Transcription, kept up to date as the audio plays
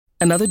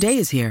Another day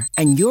is here,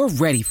 and you're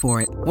ready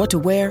for it. What to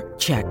wear?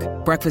 Check.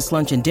 Breakfast,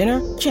 lunch, and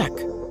dinner? Check.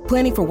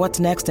 Planning for what's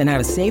next and how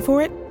to save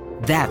for it?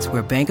 That's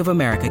where Bank of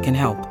America can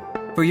help.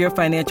 For your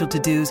financial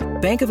to-dos,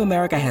 Bank of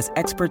America has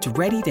experts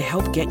ready to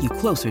help get you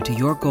closer to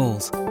your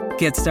goals.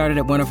 Get started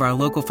at one of our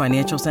local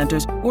financial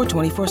centers or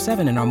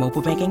 24/7 in our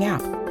mobile banking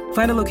app.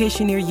 Find a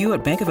location near you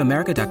at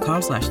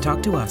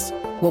bankofamerica.com/talktous.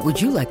 What would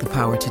you like the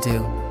power to do?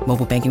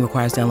 Mobile banking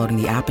requires downloading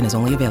the app and is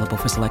only available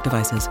for select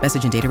devices.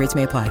 Message and data rates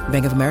may apply.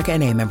 Bank of America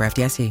N.A., member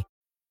FDIC.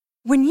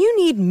 When you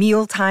need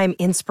mealtime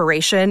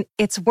inspiration,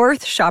 it's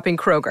worth shopping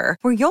Kroger,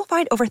 where you'll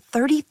find over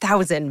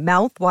 30,000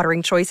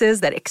 mouth-watering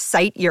choices that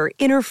excite your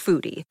inner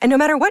foodie. And no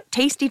matter what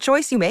tasty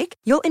choice you make,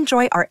 you'll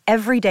enjoy our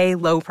everyday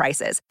low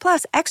prices,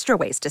 plus extra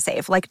ways to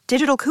save, like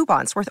digital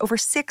coupons worth over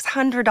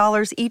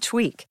 $600 each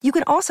week. You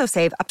can also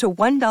save up to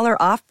 $1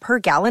 off per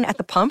gallon at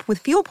the pump with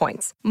fuel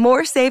points.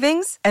 More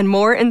savings and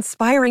more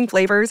inspiring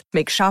flavors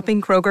make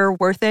shopping Kroger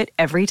worth it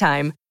every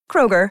time.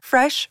 Kroger,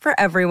 fresh for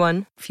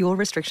everyone. Fuel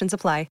restrictions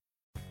apply.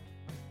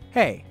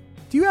 Hey,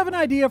 do you have an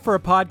idea for a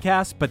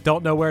podcast but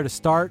don't know where to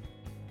start?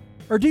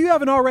 Or do you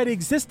have an already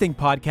existing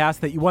podcast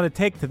that you want to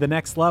take to the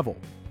next level?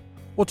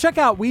 Well, check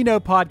out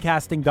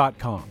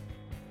WeKnowPodcasting.com.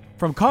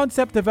 From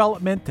concept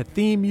development to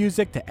theme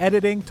music to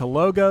editing to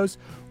logos,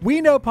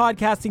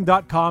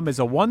 WeKnowPodcasting.com is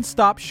a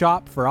one-stop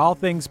shop for all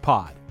things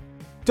pod.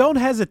 Don't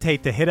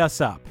hesitate to hit us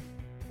up.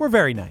 We're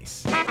very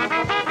nice.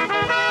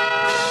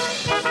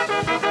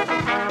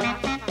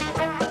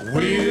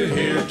 We're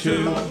here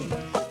to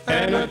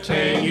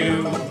entertain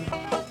you.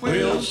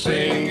 We'll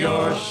sing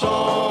your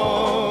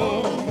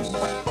songs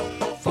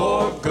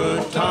for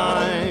good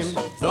times,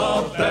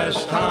 the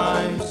best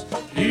times.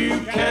 You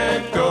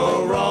can't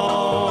go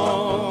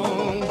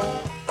wrong.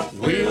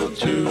 We'll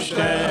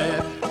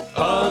two-step,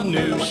 a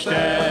new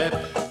step.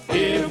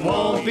 It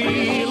won't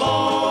be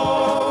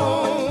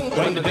long.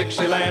 When the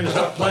Dixielanders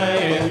are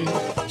playing,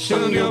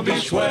 soon you'll be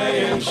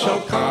swaying.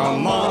 So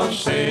come on,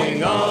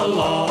 sing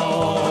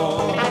along.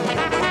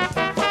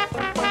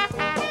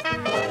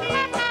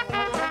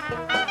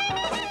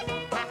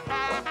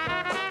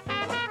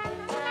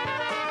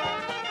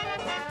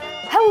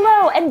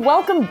 Hello, and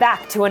welcome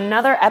back to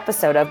another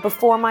episode of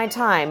Before My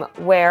Time,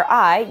 where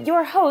I,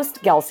 your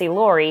host, Kelsey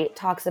Laurie,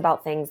 talks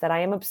about things that I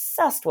am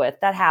obsessed with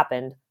that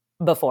happened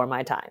before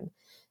my time.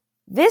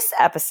 This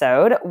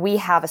episode, we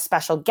have a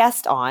special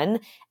guest on,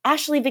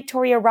 Ashley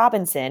Victoria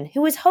Robinson,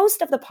 who is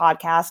host of the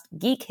podcast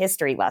Geek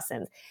History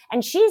Lessons,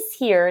 and she's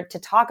here to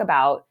talk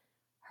about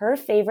her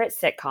favorite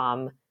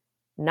sitcom,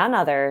 none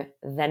other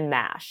than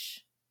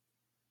MASH.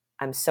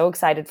 I'm so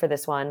excited for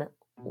this one.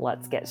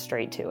 Let's get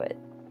straight to it.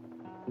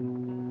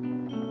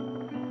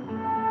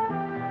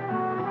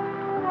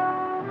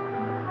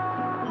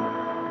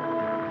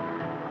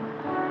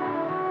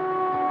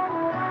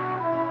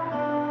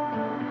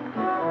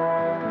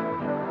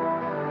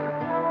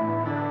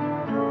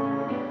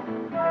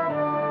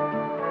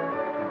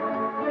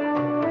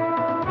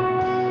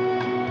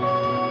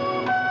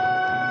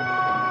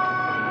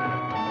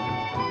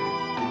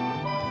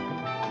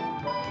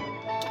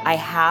 I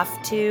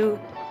have to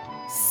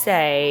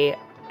say,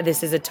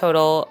 this is a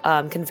total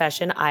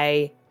confession.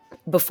 I,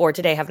 before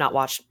today, have not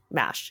watched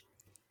MASH.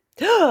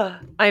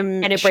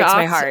 And it shocked. breaks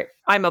my heart.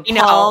 I'm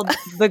appalled.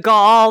 The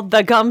gall,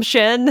 the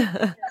gumption.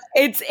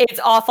 It's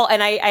awful.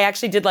 And I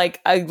actually did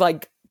like a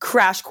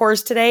crash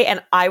course today,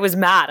 and I was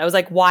mad. I was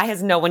like, why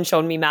has no one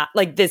shown me MASH?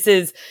 Like, this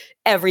is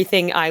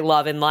everything I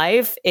love in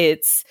life.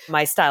 It's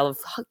my style of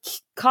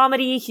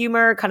comedy,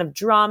 humor, kind of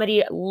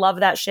dramedy. Love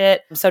that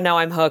shit. So now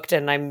I'm hooked,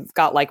 and I've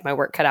got like my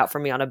work cut out for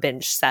me on a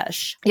binge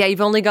sesh. Yeah, you've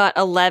only got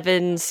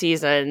 11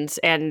 seasons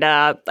and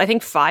I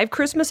think 5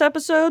 Christmas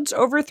episodes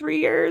over 3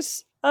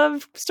 years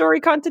of story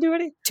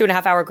continuity.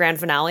 2.5 hour grand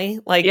finale.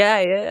 Like,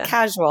 Yeah.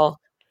 casual.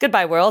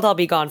 Goodbye, world. I'll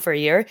be gone for a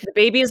year. The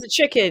baby is a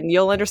chicken.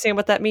 You'll understand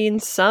what that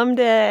means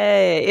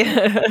someday.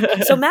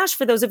 So MASH,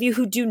 for those of you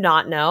who do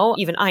not know,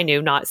 even I knew,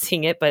 not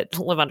seeing it, but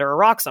live under a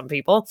rock, some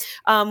people,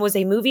 was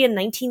a movie in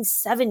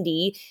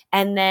 1970.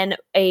 And then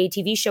a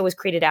TV show was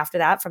created after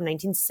that from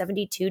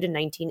 1972 to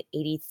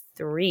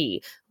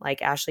 1983.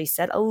 Like Ashley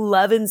said,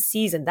 11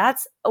 seasons.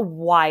 That's a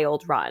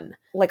wild run.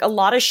 Like, a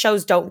lot of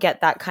shows don't get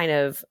that kind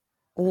of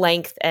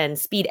length and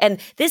speed. And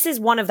this is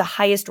one of the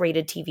highest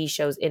rated TV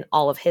shows in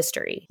all of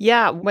history.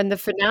 Yeah, when the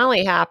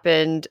finale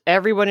happened,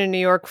 everyone in New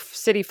York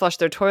City flushed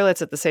their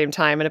toilets at the same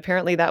time. And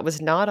apparently that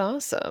was not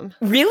awesome.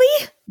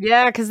 Really?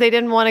 Yeah, because they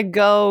didn't want to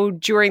go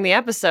during the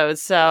episode.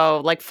 So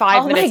like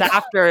 5 minutes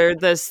after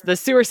the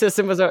sewer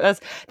system was over.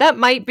 That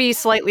might be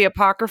slightly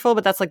apocryphal,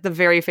 but that's like the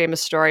very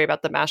famous story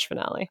about the MASH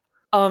finale.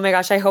 Oh my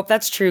gosh, I hope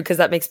that's true, because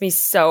that makes me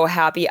so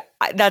happy.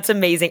 That's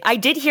amazing. I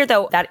did hear,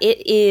 though, that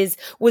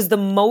was the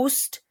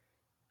most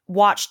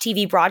watched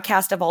TV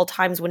broadcast of all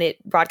times when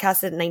it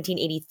broadcasted in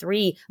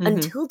 1983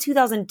 until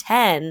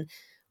 2010,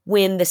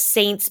 when the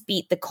Saints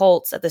beat the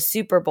Colts at the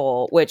Super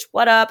Bowl, which,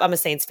 what up? I'm a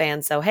Saints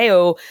fan, so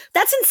hey-oh.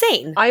 That's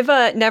insane.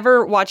 I've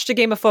never watched a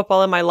game of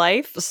football in my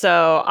life,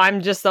 so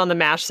I'm just on the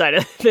MASH side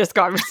of this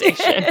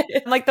conversation.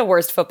 I'm like the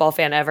worst football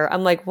fan ever.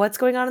 I'm like, what's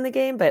going on in the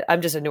game? But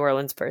I'm just a New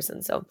Orleans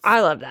person, so. I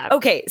love that.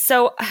 Okay,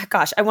 so,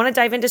 gosh, I want to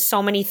dive into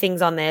so many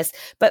things on this,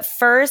 but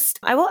first,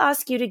 I will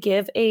ask you to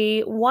give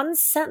a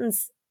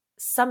one-sentence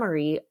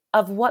summary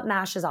of what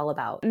MASH is all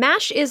about.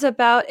 MASH is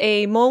about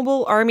a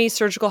mobile army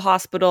surgical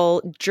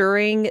hospital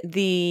during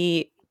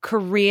the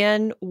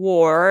Korean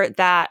War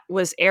that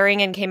was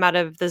airing and came out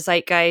of the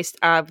zeitgeist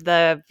of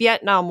the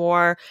Vietnam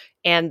War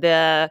and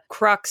the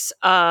crux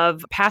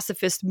of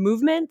pacifist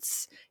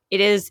movements.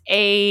 It is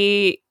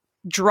a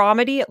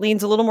dramedy. It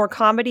leans a little more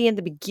comedy in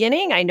the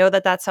beginning. I know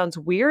that sounds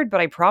weird, but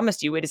I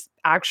promise you it is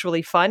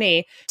actually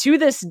funny. To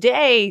this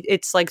day,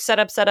 it's like set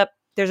up.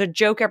 There's a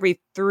joke every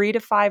 3 to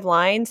 5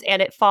 lines,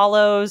 and it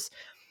follows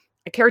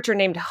a character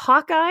named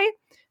Hawkeye,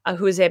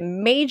 who is a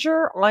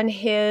major on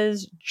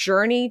his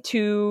journey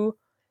to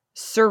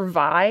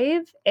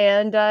survive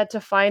and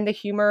to find the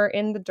humor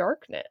in the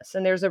darkness.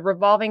 And there's a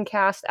revolving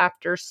cast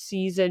after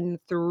season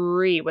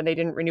 3 when they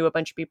didn't renew a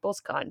bunch of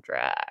people's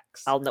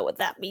contracts. I'll know what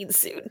that means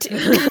soon, too.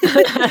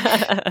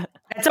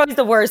 It's always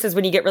the worst is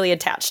when you get really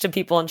attached to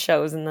people on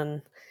shows and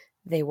then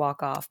they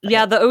walk off.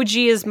 Yeah, the OG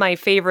is my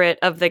favorite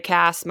of the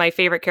cast. My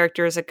favorite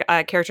character is a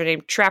character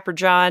named Trapper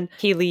John.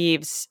 He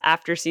leaves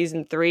after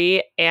season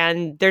 3,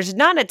 and there's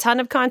not a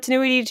ton of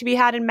continuity to be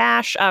had in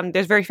MASH.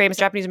 There's a very famous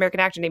Japanese-American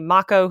actor named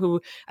Mako,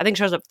 who I think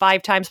shows up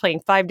 5 times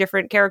playing 5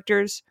 different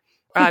characters,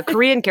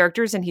 Korean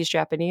characters, and he's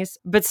Japanese.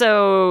 But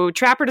so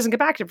Trapper doesn't get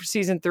back to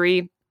season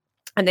 3,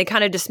 and they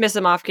kind of dismiss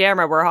him off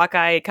camera, where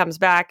Hawkeye comes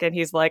back, and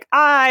he's like,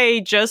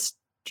 I just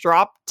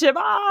dropped him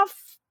off.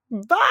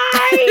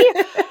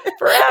 Bye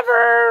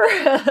forever.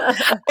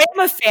 I'm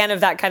a fan of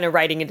that kind of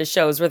writing into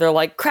shows where they're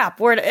like, crap,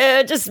 we're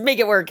just make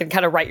it work and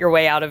kind of write your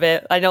way out of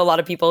it. I know a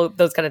lot of people,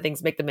 those kind of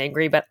things make them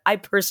angry, but I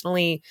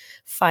personally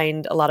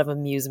find a lot of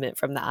amusement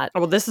from that. Oh,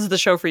 well, this is the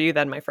show for you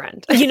then, my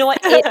friend. You know what?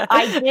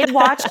 I did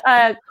watch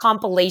a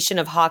compilation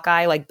of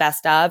Hawkeye, like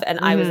best of, and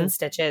I was in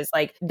stitches.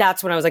 Like,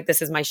 that's when I was like,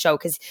 this is my show,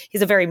 because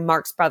he's a very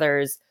Marx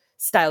Brothers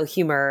style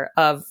humor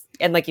of,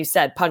 and like you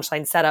said,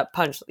 punchline, setup,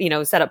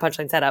 setup,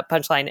 punchline, setup,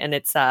 punchline. And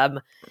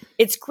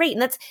it's great.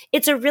 And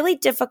it's a really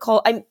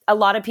difficult, a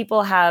lot of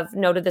people have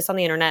noted this on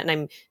the internet, and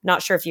I'm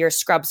not sure if you're a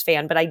Scrubs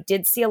fan, but I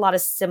did see a lot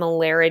of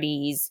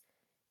similarities.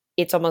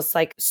 It's almost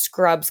like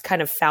Scrubs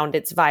kind of found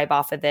its vibe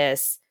off of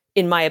this,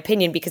 in my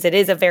opinion, because it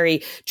is a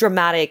very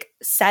dramatic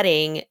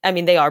setting. I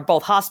mean, they are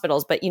both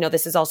hospitals, but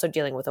this is also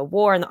dealing with a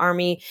war in the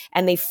army,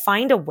 and they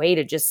find a way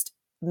to just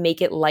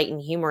make it light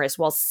and humorous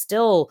while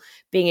still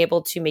being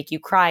able to make you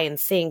cry and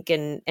think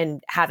and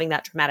having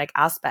that dramatic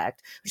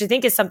aspect, which I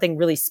think is something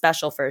really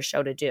special for a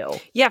show to do.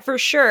 Yeah, for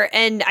sure.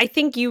 And I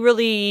think you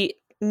really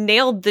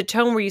nailed the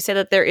tone where you said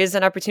that there is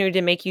an opportunity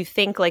to make you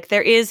think. Like,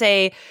 there is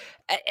a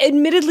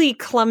admittedly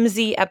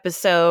clumsy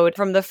episode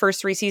from the first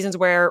 3 seasons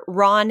where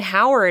Ron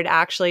Howard,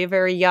 actually a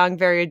very young,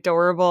 very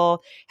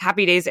adorable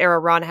Happy Days era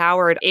Ron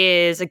Howard,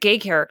 is a gay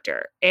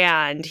character,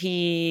 and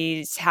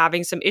he's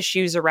having some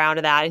issues around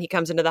that, and he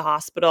comes into the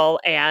hospital,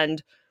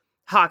 and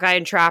Hawkeye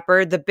and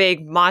Trapper, the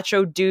big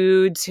macho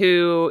dudes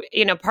who,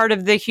 part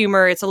of the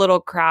humor, it's a little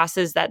crass,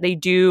 is that they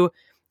do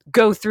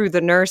go through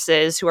the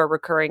nurses, who are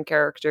recurring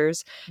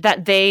characters,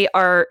 that they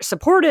are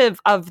supportive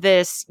of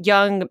this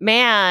young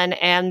man,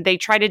 and they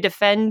try to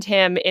defend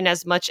him in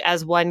as much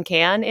as one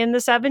can in the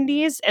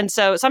 70s. And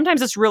so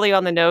sometimes it's really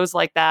on the nose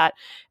like that,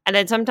 and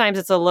then sometimes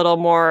it's a little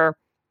more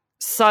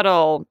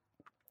subtle.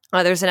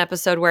 There's an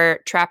episode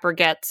where Trapper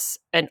gets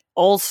an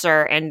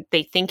ulcer, and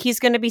they think he's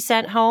going to be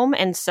sent home,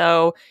 and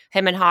so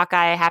him and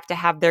Hawkeye have to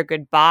have their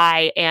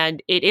goodbye,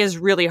 and it is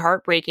really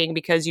heartbreaking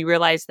because you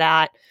realize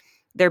that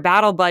they're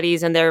battle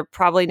buddies and they'll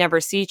probably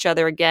never see each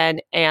other again.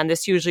 And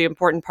this hugely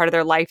important part of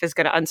their life is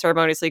going to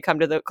unceremoniously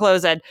come to the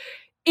close. And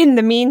in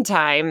the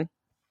meantime,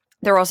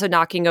 they're also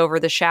knocking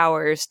over the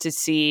showers to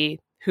see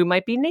who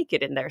might be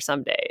naked in there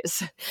some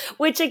days.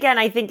 Which, again,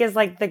 I think is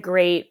like the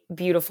great,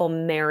 beautiful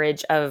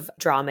marriage of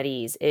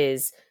dramedies,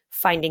 is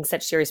finding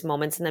such serious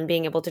moments and then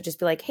being able to just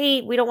be like, hey,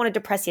 we don't want to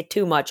depress you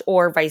too much,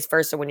 or vice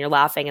versa when you're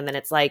laughing. And then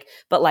it's like,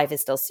 but life is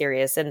still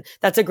serious. And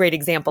that's a great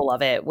example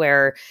of it,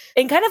 where,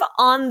 and kind of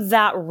on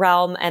that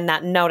realm and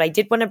that note, I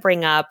did want to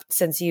bring up,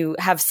 since you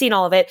have seen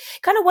all of it,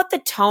 kind of what the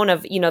tone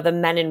of, the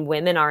men and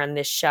women are in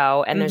this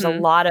show. And there's a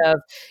lot of,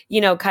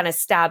 kind of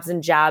stabs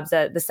and jabs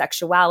at the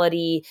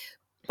sexuality,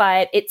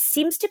 but it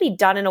seems to be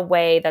done in a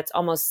way that's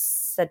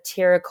almost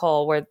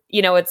satirical, where,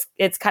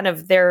 it's kind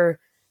of they're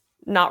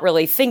not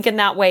really thinking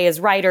that way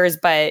as writers,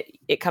 but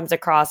it comes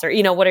across, or,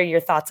 what are your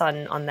thoughts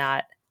on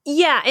that?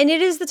 Yeah. And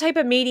it is the type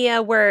of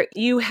media where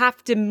you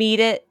have to meet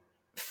it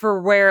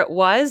for where it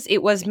was.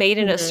 It was made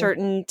in a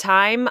certain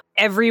time.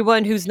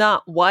 Everyone who's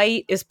not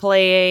white is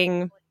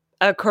playing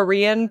a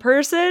Korean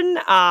person,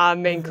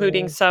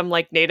 including some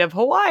like Native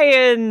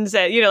Hawaiians,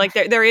 like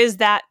there is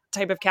that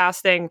type of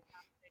casting.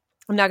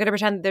 I'm not going to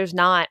pretend that there's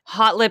not.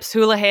 Hot Lips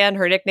Houlihan,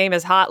 her nickname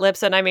is Hot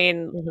Lips. And I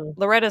mean,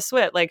 Loretta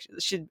Swit, like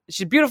she's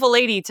a beautiful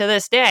lady to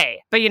this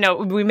day. But, you know,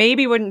 we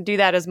maybe wouldn't do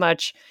that as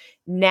much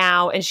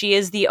now. And she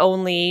is the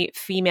only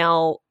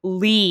female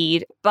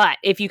lead. But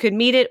if you could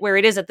meet it where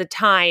it is at the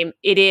time,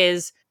 it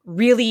is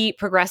really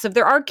progressive.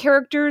 There are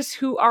characters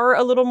who are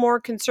a little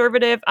more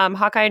conservative.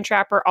 Hawkeye and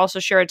Trapper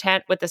also share a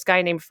tent with this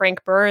guy named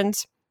Frank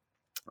Burns.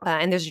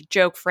 And there's a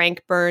joke,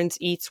 Frank Burns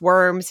eats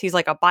worms. He's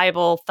like a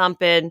Bible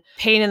thumping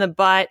pain in the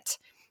butt.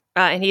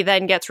 And he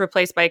then gets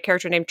replaced by a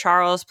character named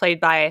Charles, played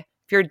by,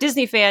 if you're a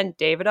Disney fan,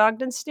 David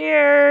Ogden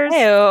Stiers. Ew.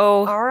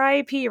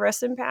 R.I.P.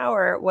 Rest in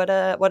power. What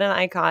an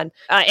icon.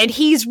 And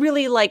he's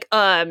really like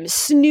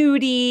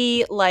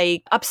snooty,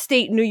 like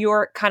upstate New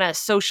York kind of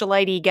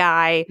socialite-y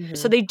guy. Mm-hmm.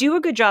 So they do a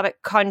good job at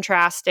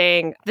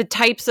contrasting the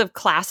types of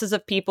classes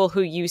of people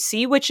who you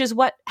see, which is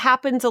what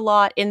happens a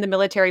lot in the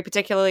military,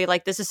 particularly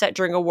like this is set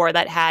during a war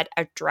that had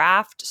a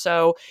draft.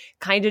 So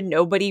kind of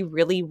nobody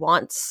really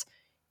wants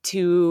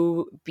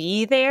to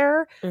be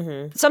there.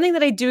 Mm-hmm. Something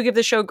that I do give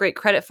the show great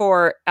credit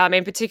for,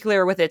 in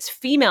particular with its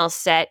female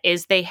set,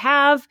 is they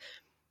have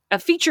a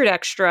featured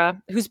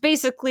extra who's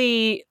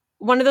basically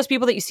one of those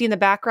people that you see in the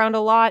background a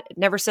lot,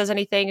 never says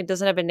anything, and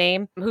doesn't have a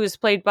name, who is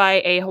played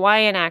by a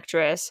Hawaiian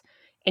actress.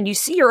 And you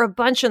see her a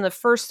bunch in the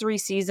first 3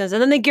 seasons,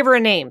 and then they give her a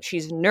name.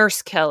 She's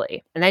Nurse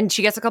Kelly. And then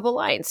she gets a couple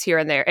lines here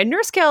and there. And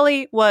Nurse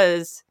Kelly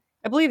was,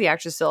 I believe the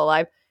actress is still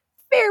alive,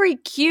 very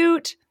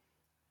cute,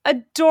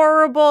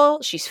 adorable.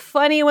 She's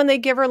funny when they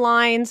give her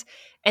lines.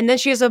 And then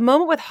she has a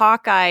moment with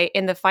Hawkeye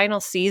in the final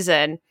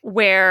season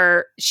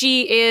where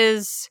she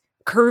is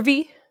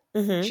curvy.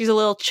 Mm-hmm. She's a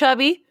little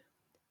chubby.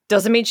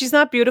 Doesn't mean she's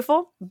not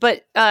beautiful.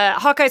 But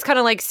Hawkeye's kind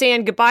of like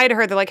saying goodbye to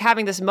her. They're like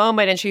having this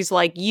moment. And she's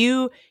like,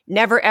 you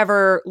never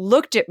ever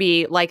looked at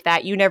me like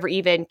that. You never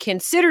even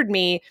considered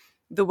me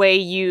the way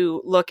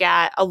you look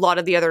at a lot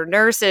of the other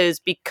nurses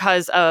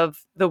because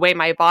of the way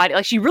my body,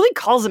 like she really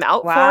calls him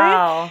out for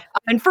it.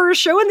 And for a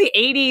show in the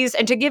 80s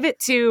and to give it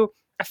to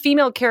a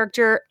female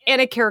character and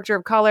a character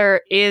of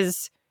color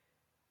is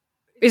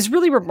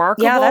really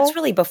remarkable. Yeah, that's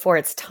really before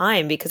its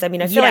time because I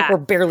mean, I feel like we're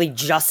barely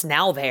just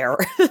now there.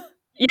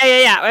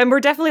 Yeah. And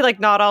we're definitely like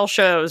not all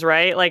shows,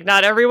 right? Like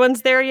not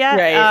everyone's there yet.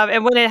 Right.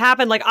 And when it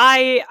happened, like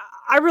I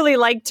really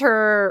liked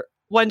her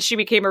once she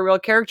became a real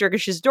character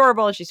because she's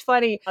adorable and she's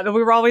funny. And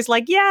we were always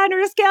like, yeah,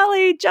 Nurse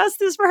Kelly,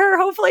 justice for her.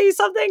 Hopefully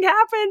something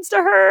happens to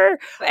her.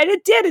 And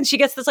it did. And she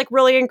gets this like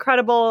really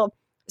incredible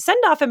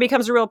send-off and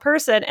becomes a real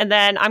person. And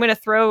then I'm going to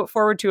throw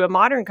forward to a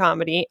modern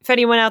comedy. If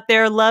anyone out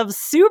there loves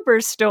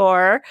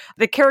Superstore,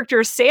 the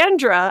character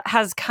Sandra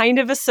has kind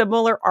of a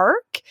similar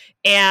arc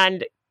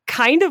and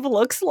kind of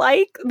looks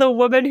like the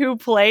woman who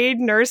played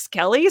Nurse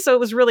Kelly. So it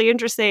was really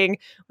interesting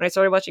when I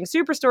started watching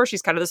Superstore.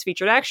 She's kind of this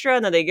featured extra,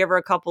 and then they give her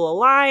a couple of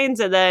lines.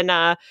 And then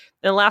in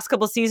the last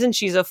couple of seasons,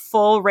 she's a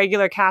full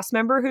regular cast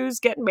member who's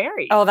getting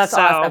married. Oh, that's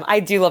awesome. I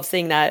do love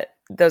seeing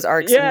those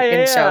arcs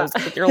in shows.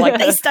 You're like,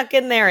 they stuck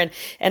in there.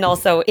 And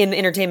also in the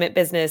entertainment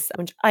business,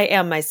 which I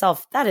am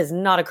myself. That is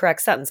not a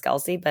correct sentence,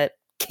 Kelsey, but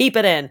keep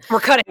it in. We're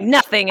cutting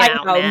nothing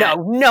out.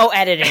 No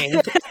editing.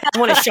 I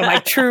want to show my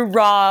true,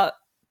 raw,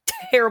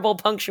 terrible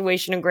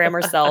punctuation and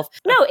grammar self.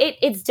 No,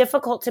 it's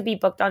difficult to be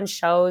booked on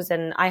shows.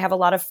 And I have a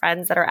lot of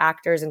friends that are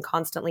actors and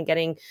constantly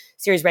getting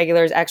series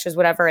regulars, extras,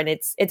 whatever. And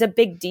it's a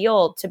big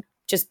deal to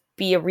just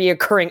be a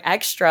reoccurring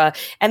extra.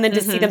 And then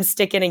to see them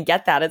stick in and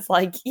get that, it's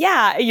like,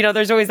 yeah,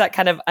 there's always that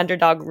kind of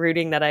underdog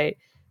rooting that I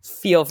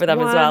feel for them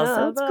as well.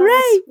 So it's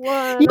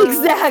great.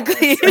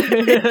 Exactly.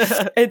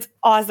 It's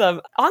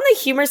awesome. On the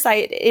humor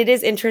side, it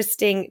is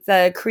interesting.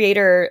 The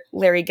creator,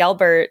 Larry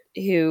Gelbart,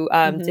 who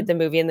did the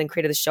movie and then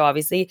created the show,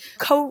 obviously,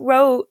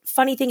 co-wrote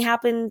Funny Thing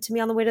Happened to Me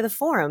on the Way to the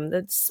Forum,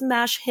 the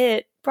smash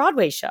hit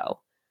Broadway show.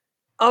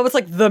 Oh, it's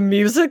like the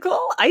musical?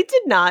 I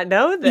did not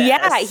know this.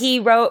 Yeah,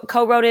 he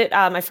co-wrote it.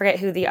 I forget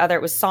who the other,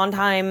 it was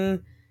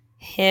Sondheim,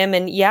 him,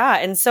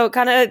 and so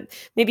kind of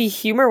maybe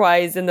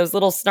humor-wise and those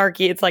little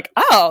snarky, it's like,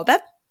 oh,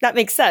 that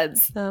makes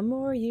sense. The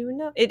more you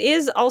know. It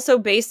is also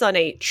based on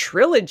a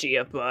trilogy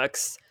of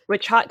books,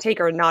 which, hot take,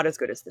 are not as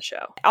good as the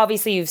show.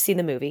 Obviously, you've seen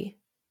the movie.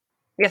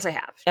 Yes, I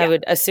have. I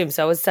would assume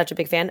so. I was such a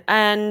big fan.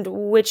 And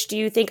which do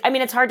you think? I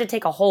mean, it's hard to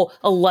take a whole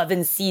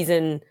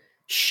 11-season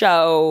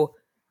show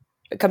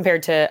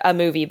compared to a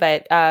movie,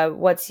 but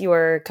what's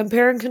your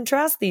compare and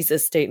contrast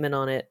thesis statement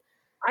on it?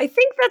 I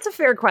think that's a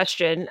fair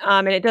question,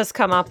 and it does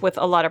come up with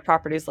a lot of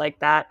properties like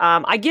that.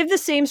 I give the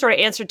same sort of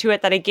answer to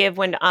it that I give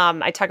when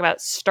I talk about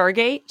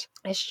Stargate.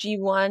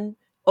 SG-1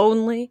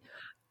 only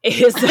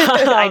is...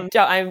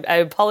 I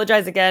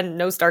apologize again.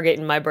 No Stargate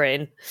in my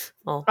brain.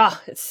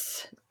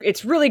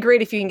 It's really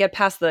great if you can get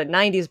past the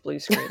 90s blue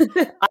screen.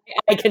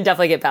 I can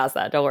definitely get past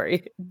that. Don't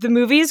worry. The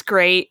movie is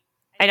great.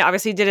 And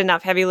obviously did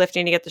enough heavy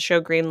lifting to get the show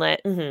greenlit.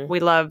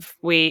 Mm-hmm.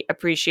 We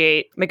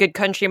appreciate my good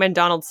countryman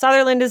Donald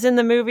Sutherland is in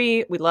the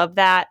movie. We love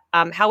that.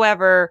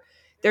 However,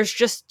 there's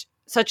just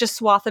such a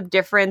swath of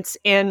difference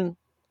in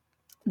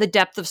the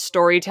depth of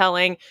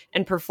storytelling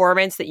and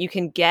performance that you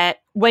can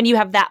get when you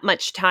have that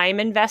much time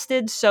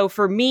invested. So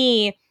for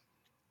me,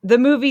 the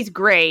movie's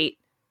great.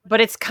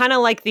 but it's kind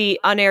of like the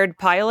unaired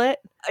pilot,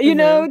 you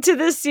know, to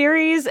this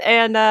series.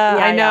 And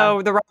I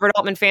know the Robert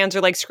Altman fans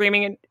are like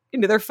screaming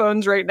into their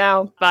phones right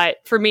now. But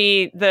for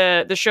me,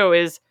 the show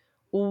is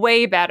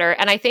way better.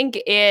 And I think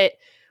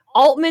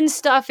Altman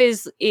stuff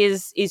is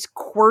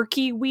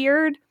quirky,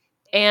 weird.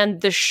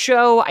 And the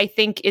show, I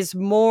think, is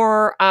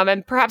more,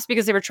 and perhaps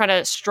because they were trying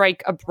to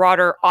strike a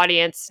broader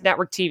audience,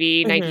 network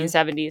TV,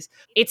 1970s,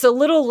 it's a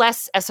little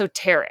less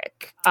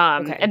esoteric.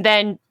 And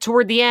then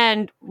toward the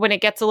end, when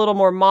it gets a little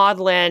more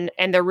maudlin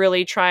and they're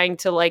really trying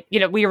to, like, you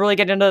know, we really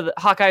get into the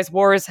Hawkeye's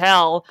war is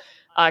hell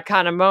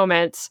kind of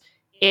moments,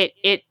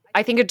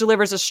 I think it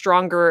delivers a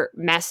stronger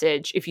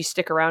message if you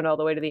stick around all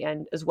the way to the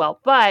end as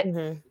well. But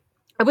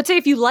I would say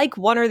if you like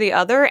one or the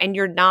other and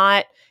you're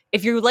not,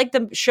 if you like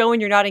the show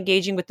and you're not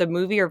engaging with the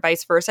movie or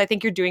vice versa, I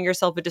think you're doing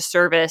yourself a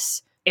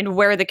disservice in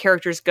where the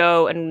characters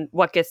go and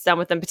what gets done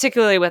with them,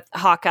 particularly with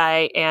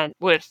Hawkeye and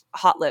with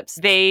Hot Lips.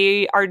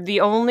 They are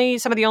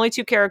some of the only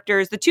two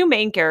characters, the two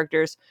main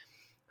characters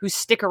who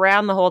stick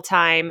around the whole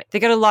time. They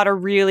get a lot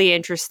of really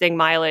interesting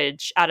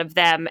mileage out of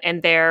them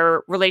and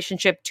their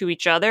relationship to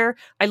each other.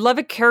 I love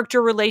a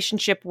character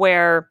relationship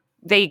where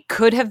they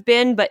could have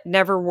been but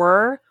never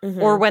were,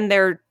 or when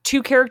they're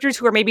two characters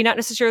who are maybe not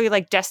necessarily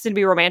like destined to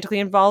be romantically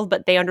involved,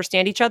 but they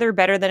understand each other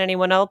better than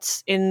anyone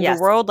else in the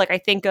world. Like I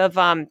think of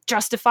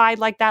Justified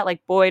like that,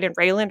 like Boyd and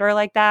Rayland are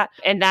like that.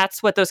 And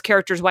that's what those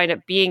characters wind up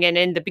being. And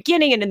in the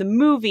beginning and in the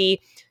movie,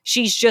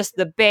 she's just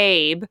the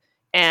babe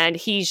and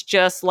he's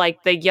just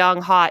like the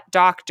young hot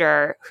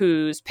doctor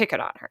who's picking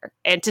on her.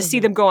 And to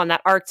see them go on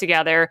that arc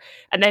together,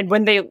 and then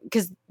when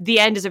because the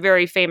end is a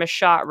very famous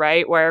shot,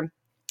 right, where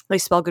they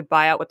spell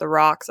goodbye out with the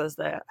rocks as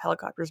the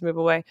helicopters move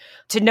away.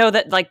 To know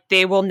that like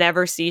they will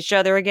never see each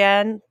other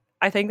again,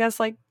 I think that's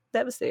like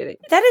devastating.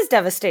 That is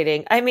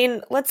devastating. I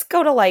mean, let's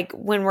go to like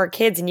when we're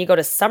kids and you go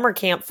to summer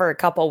camp for a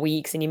couple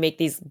weeks and you make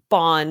these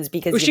bonds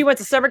because she went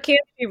to summer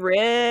camp to be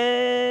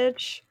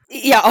rich.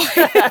 Yeah.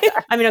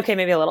 I mean, okay,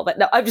 maybe a little bit.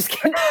 No, I'm just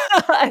kidding.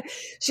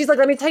 She's like,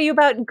 let me tell you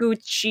about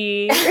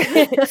Gucci.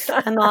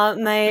 And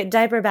my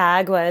diaper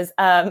bag was,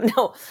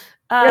 no.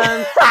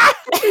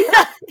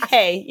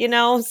 Hey, you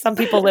know, some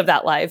people live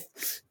that life.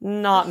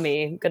 Not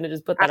me. I'm going to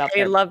just put that up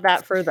there. I love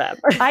that for them.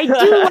 I do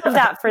love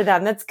that for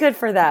them. That's good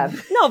for them.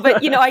 No,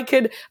 but, you know, I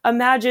could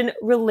imagine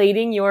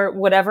relating your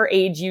whatever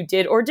age you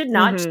did or did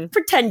not, just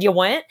pretend you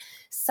went,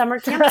 summer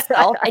camp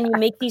self, and you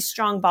make these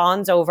strong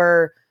bonds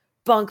over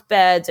bunk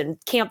beds and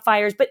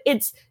campfires. But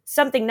it's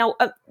something, now,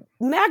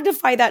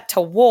 magnify that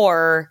to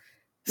war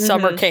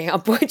summer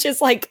camp, which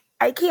is like,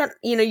 I can't,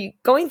 you know,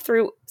 going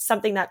through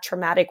something that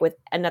traumatic with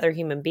another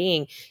human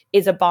being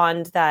is a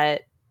bond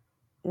that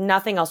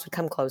nothing else would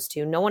come close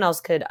to. No one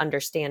else could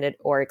understand it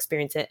or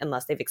experience it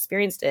unless they've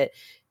experienced it.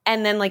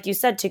 And then, like you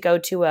said, to go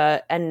to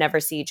and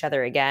never see each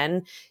other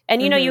again.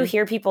 And, you know, you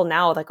hear people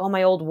now like, oh,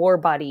 my old war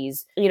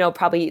buddies, you know,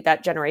 probably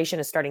that generation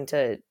is starting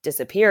to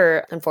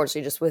disappear,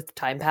 unfortunately, just with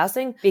time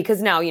passing,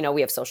 because now, you know,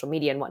 we have social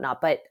media and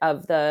whatnot, but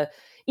of the,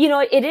 you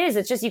know,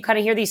 it's just, you kind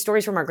of hear these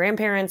stories from our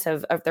grandparents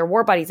of their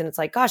war buddies. And it's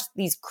like, gosh,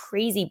 these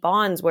crazy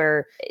bonds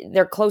where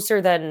they're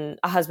closer than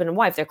a husband and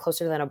wife. They're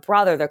closer than a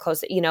brother. They're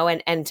close, you know,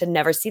 and to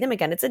never see them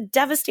again. It's a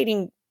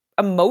devastating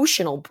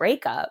emotional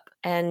breakup.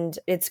 And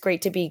it's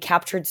great to be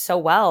captured so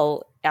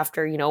well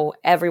after, you know,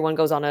 everyone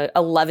goes on a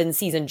 11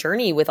 season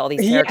journey with all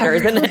these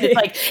characters. And then it's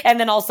like, and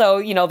then also,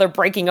 you know, they're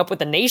breaking up with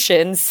the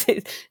nations,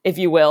 if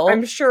you will.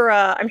 I'm sure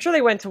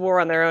they went to war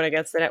on their own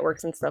against the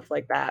networks and stuff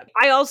like that.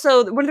 I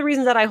also, one of the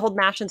reasons that I hold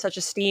MASH in such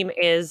esteem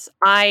is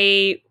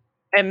I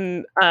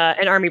am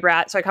an Army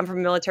brat. So I come from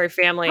a military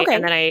family,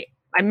 and then I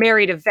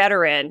married a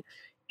veteran.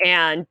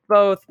 And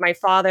both my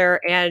father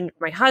and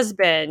my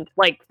husband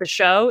like the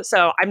show.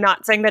 So I'm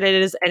not saying that it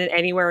is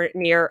anywhere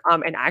near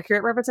an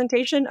accurate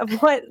representation of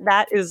what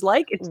that is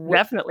like. It's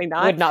definitely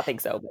not. Would not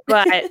think so.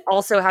 But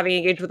also having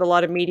engaged with a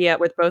lot of media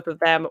with both of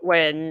them,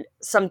 when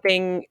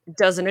something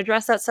doesn't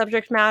address that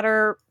subject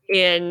matter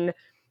in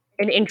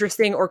an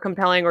interesting or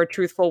compelling or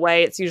truthful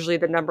way, it's usually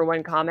the number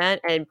one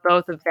comment. And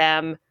both of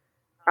them,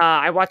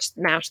 I watched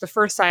MASH the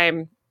first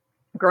time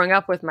growing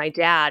up with my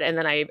dad, and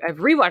then I've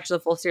rewatched the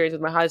full series with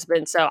my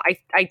husband. So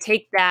I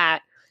take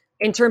that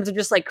in terms of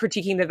just like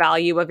critiquing the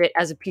value of it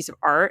as a piece of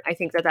art. I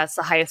think that that's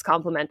the highest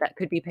compliment that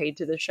could be paid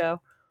to the show.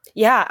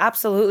 Yeah,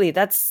 absolutely.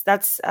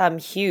 That's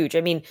huge.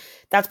 I mean,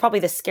 that's probably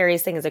the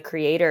scariest thing as a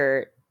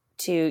creator,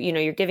 to, you know,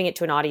 you're giving it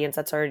to an audience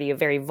that's already a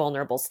very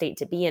vulnerable state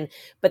to be in,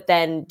 but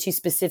then to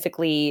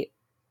specifically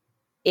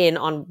in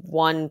on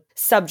one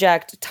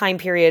subject, time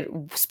period,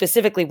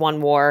 specifically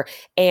one war,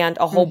 and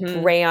a whole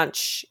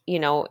branch, you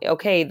know,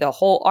 okay, the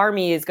whole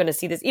army is going to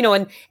see this, you know,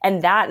 and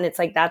it's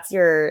like, that's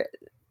where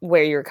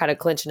you're kind of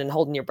clinching and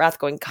holding your breath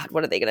going, God,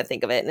 what are they going to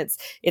think of it? And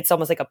it's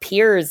almost like a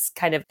peer's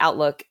kind of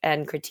outlook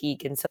and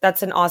critique. And so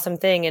that's an awesome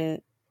thing.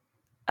 And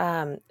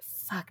now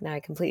I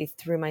completely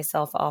threw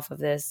myself off of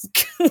this.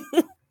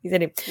 He's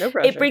in it. No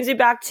pressure. It brings me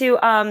back to,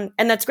 and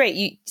that's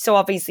great. So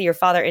obviously your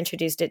father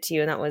introduced it to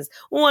you, and that was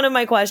one of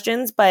my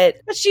questions.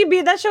 But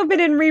that show been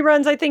in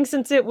reruns, I think,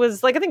 since it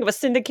was I think it was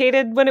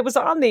syndicated when it was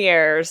on the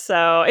air.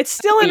 So it's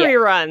still in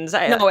reruns.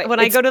 When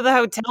I go to the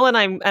hotel and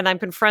I'm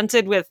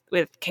confronted with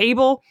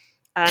cable,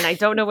 and I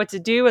don't know what to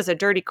do as a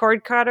dirty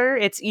cord cutter,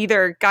 it's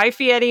either Guy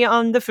Fieri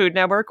on the Food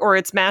Network or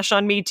it's MASH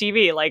on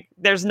MeTV. Like,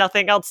 there's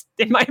nothing else,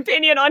 in my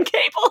opinion, on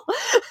cable.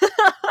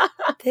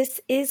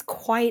 This is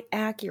quite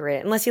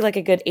accurate, unless you like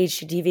a good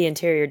HGTV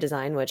interior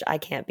design, which I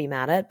can't be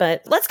mad at.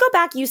 But let's go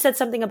back. You said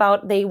something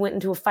about they went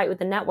into a fight with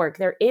the network.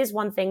 There is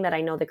one thing that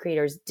I know the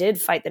creators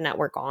did fight the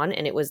network on,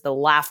 and it was the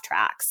laugh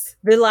tracks.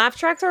 The laugh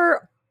tracks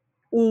are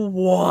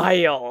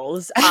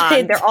wild.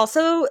 They're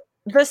also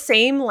the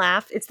same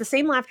laugh. It's the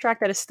same laugh track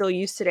that is still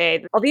used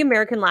today. All the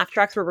American laugh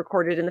tracks were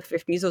recorded in the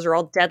 50s. Those are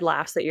all dead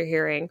laughs that you're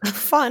hearing.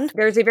 Fun.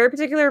 There's a very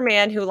particular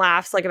man who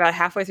laughs like about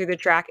halfway through the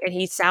track, and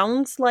he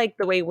sounds like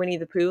the way Winnie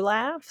the Pooh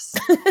laughs.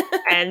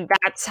 And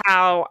that's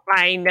how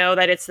I know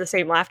that it's the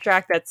same laugh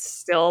track that's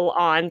still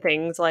on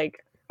things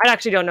like, I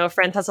actually don't know if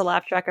Friends has a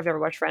laugh track. I've never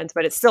watched Friends,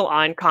 but it's still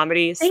on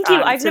comedies. Thank you.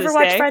 I've never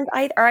watched Friends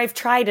either. Or I've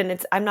tried,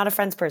 and I'm not a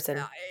Friends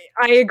person.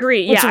 I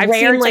agree. It's I've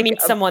rare seen to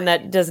meet someone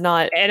that does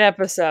not. An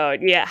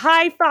episode. Yeah.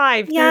 High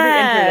five through the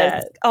Yes.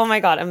 internet. Oh my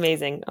God.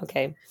 Amazing.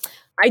 Okay.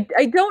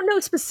 I don't know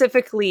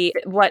specifically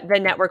what the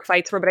network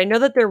fights were, but I know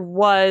that there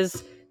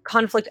was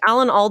conflict.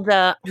 Alan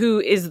Alda, who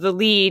is the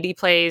lead, he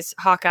plays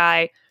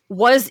Hawkeye,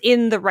 was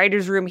in the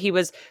writer's room. He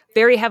was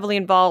very heavily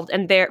involved,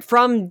 and there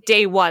from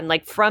day one,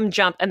 like from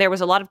jump, and there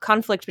was a lot of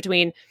conflict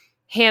between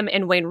him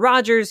and Wayne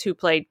Rogers, who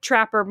played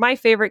Trapper, my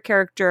favorite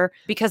character,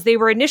 because they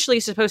were initially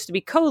supposed to be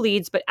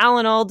co-leads, but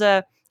Alan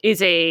Alda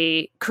is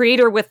a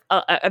creator with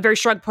a very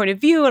strong point of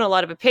view and a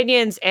lot of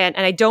opinions, and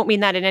I don't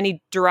mean that in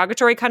any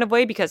derogatory kind of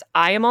way, because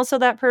I am also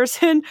that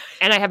person,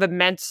 and I have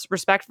immense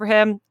respect for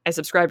him. I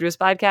subscribe to his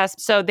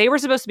podcast. So they were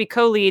supposed to be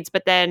co-leads,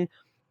 but then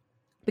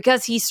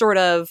because he sort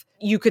of,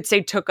 you could say,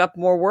 took up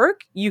more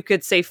work, you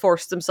could say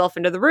forced himself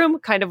into the room,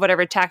 kind of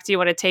whatever tact you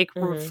want to take,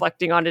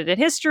 reflecting on it in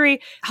history.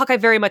 Hawkeye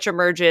very much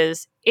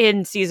emerges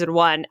in season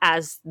 1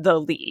 as the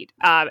lead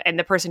and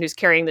the person who's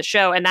carrying the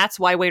show. And that's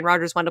why Wayne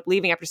Rogers wound up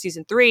leaving after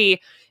season 3,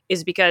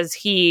 is because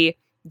he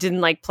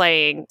didn't like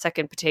playing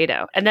second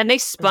potato. And then they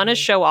spun a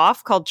show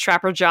off called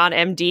Trapper John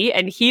MD,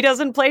 and he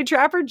doesn't play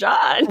Trapper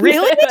John.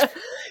 Really?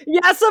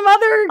 Yeah, some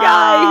other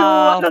guy who,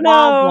 I don't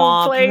know,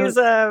 womp. plays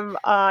him.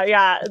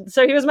 Yeah,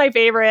 so he was my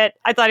favorite.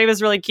 I thought he was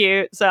really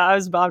cute, so I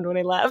was bummed when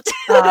he left.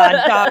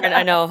 Darn,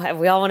 I know.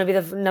 We all want to be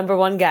the number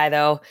one guy,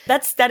 though.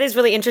 That is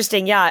really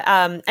interesting.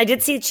 Yeah, I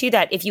did see too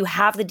that if you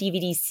have the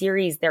DVD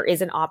series, there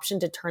is an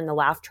option to turn the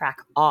laugh track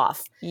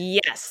off.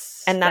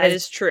 Yes, and that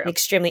is true.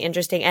 Extremely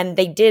interesting. And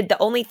they did. The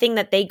only thing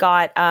that they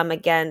got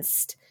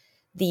against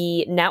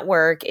the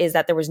network is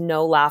that there was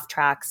no laugh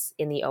tracks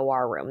in the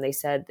OR room. They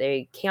said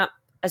they can't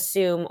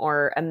assume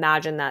or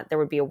imagine that there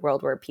would be a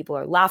world where people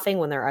are laughing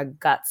when there are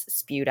guts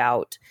spewed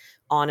out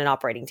on an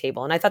operating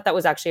table. And I thought that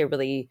was actually a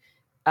really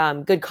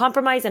good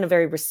compromise and a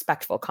very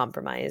respectful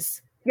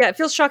compromise. Yeah, it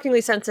feels shockingly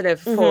sensitive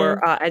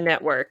for a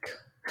network.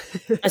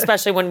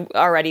 Especially when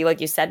already, like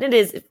you said, it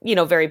is,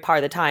 very par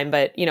of the time,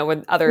 but,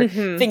 when other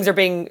things are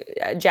being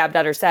jabbed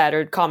at or said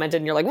or commented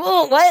and you're like,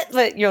 whoa, what?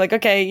 But you're like,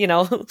 okay,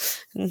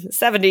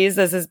 70s,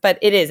 this is, but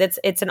it is,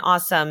 it's an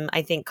awesome,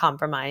 I think,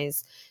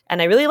 compromise.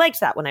 And I really liked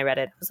that when I read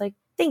it. I was like,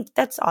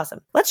 that's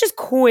awesome. Let's just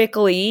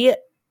quickly,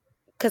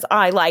 because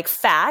I like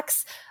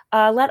facts,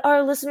 let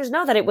our listeners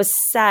know that it was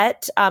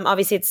set,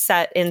 obviously it's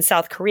set in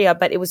South Korea,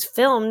 but it was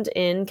filmed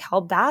in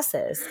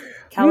Calabasas.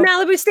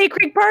 Malibu State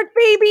Creek Park,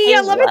 baby!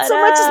 I love it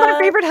so much. It's my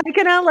favorite hike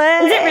in LA.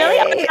 Is it really?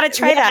 I'm gonna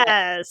try that.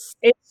 Yes,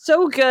 it's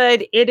so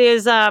good. It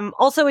is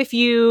also if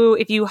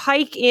you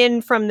hike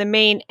in from the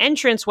main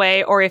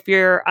entranceway, or if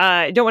you're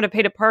don't want to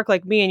pay to park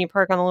like me and you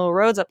park on the little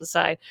roads up the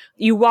side,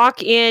 you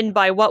walk in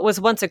by what was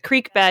once a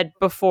creek bed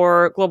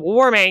before global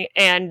warming,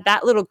 and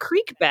that little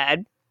creek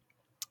bed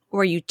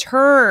where you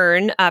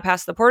turn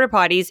past the porta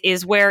potties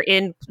is where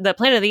in the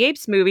Planet of the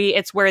Apes movie,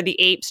 it's where the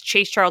apes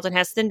chase Charlton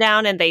Heston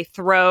down and they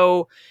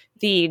throw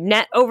the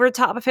net over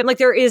top of him. Like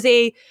there is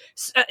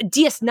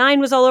DS9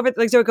 was all over.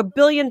 Like there are a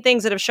billion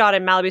things that have shot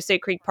in Malibu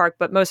State Creek Park,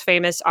 but most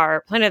famous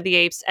are Planet of the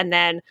Apes. And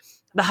then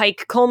the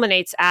hike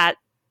culminates at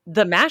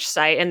the MASH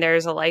site, and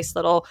there's a nice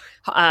little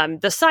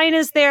the sign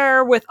is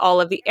there with all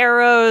of the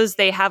arrows.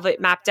 They have it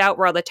mapped out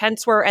where all the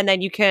tents were, and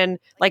then you can,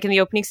 like in the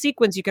opening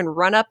sequence, you can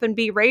run up and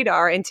be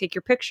radar and take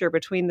your picture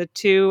between the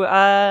two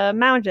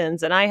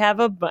mountains, and I have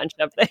a bunch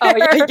of them. Oh,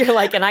 you're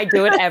like, and I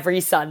do it every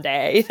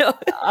Sunday.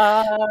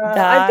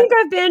 I think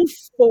I've been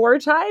 4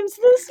 times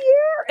this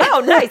year.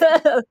 Oh,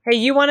 nice. Hey,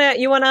 you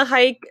wanna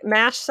hike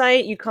MASH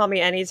site? You call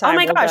me anytime. Oh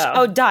my gosh. Go.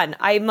 Oh, done.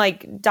 I'm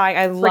like dying.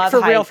 I love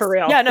like for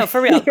real. Yeah, no,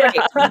 for real. Great.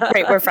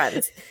 Great. We're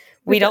friends.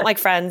 We don't like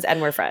Friends and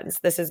we're friends.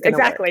 This is gonna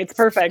exactly work. It's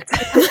perfect.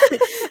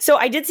 So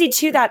I did see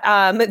too that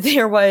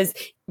there was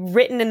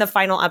written in the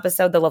final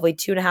episode, the lovely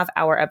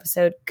 2.5-hour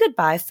episode,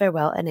 Goodbye,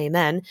 Farewell, and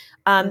Amen.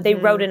 They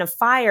wrote in a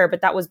fire, but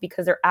that was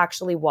because there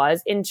actually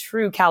was, in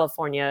true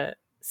California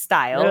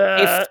style,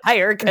 a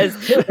fire, because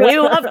we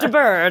love to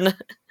burn.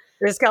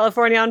 There's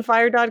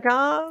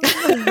CaliforniaOnFire.com.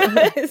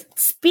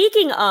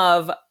 Speaking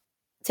of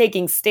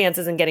taking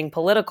stances and getting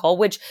political,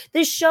 which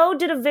this show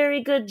did a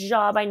very good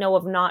job, I know,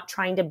 of not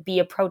trying to be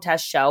a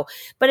protest show,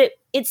 but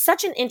it's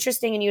such an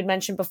interesting, and you had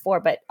mentioned before,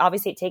 but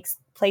obviously it takes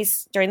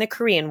place during the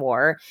Korean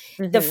War.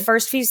 Mm-hmm. The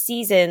first few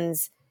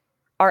seasons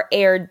are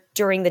aired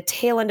during the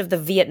tail end of the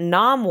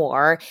Vietnam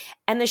War,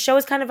 and the show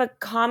is kind of a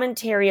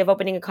commentary of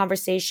opening a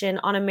conversation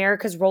on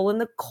America's role in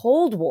the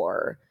Cold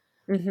War.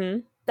 Mm-hmm.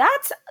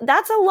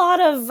 That's a lot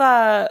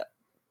of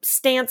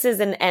stances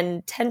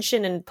and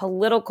tension and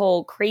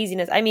political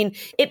craziness. I mean,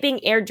 it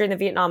being aired during the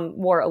Vietnam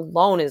War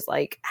alone is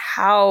like,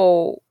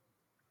 how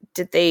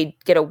did they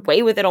get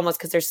away with it almost?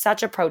 Because there's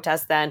such a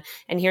protest then.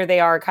 And here they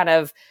are kind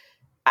of,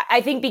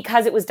 I think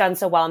because it was done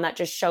so well, and that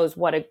just shows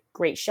what a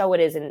great show it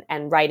is,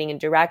 and writing and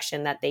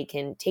direction, that they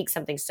can take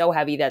something so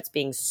heavy that's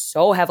being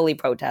so heavily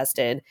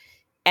protested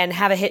and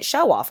have a hit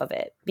show off of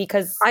it.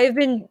 Because I've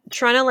been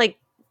trying to like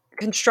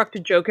construct a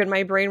joke in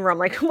my brain where I'm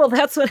like, well,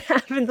 that's what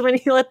happens when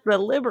you let the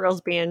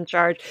liberals be in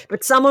charge.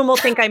 But someone will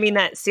think I mean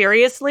that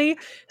seriously.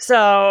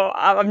 So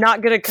I'm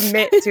not going to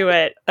commit to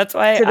it. That's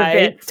why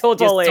I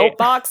told you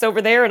soapbox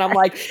over there. And I'm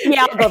like,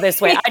 yeah, I'll go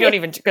this way. I don't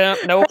even,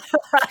 nope.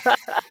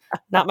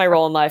 Not my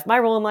role in life. My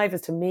role in life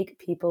is to make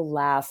people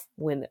laugh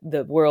when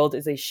the world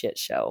is a shit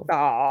show.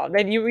 Oh,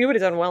 then you would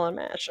have done well on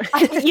MASH.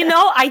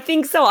 I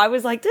think so. I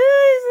was like,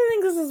 I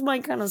think this is my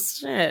kind of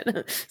shit.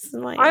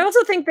 I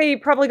also think they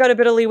probably got a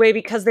bit of leeway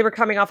because they were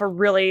coming off a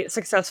really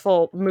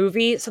successful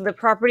movie. So the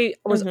property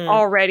was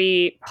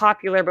already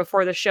popular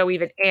before the show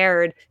even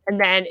aired. And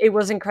then it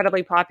was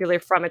incredibly popular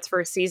from its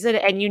first season.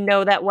 And you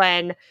know that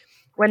when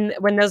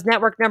those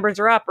network numbers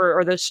are up,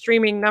 or those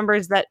streaming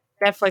numbers that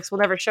Netflix will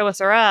never show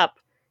us are up,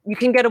 you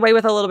can get away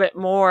with a little bit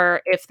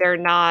more if they're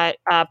not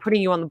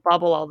putting you on the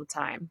bubble all the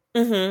time.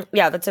 Mm-hmm.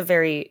 Yeah, that's a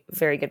very,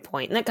 very good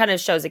point. And that kind of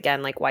shows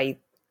again, like, why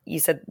you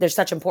said there's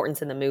such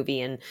importance in the movie,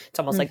 and it's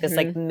almost like this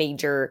like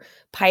major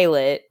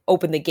pilot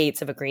opened the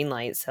gates of a green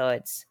light. So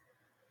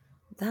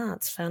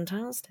that's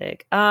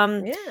fantastic.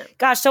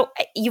 Gosh, so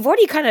you've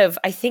already kind of,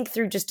 I think,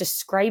 through just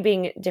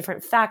describing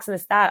different facts and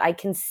that, I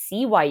can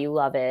see why you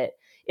love it.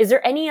 Is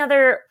there any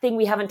other thing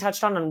we haven't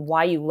touched on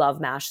why you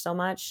love MASH so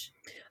much?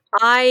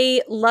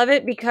 I love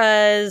it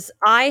because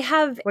I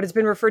have what has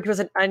been referred to as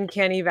an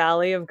uncanny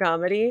valley of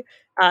comedy.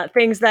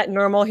 Things that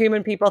normal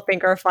human people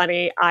think are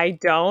funny, I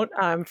don't.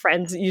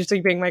 Friends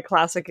usually being my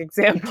classic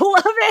example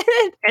of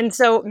it. And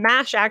so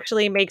MASH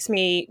actually makes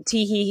me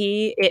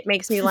tee-hee-hee. It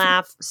makes me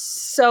laugh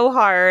so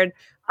hard.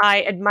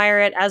 I admire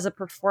it as a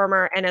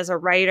performer and as a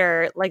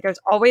writer. Like, there's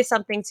always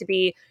something to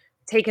be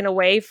taken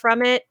away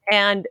from it.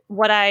 And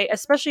what I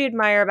especially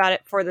admire about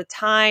it for the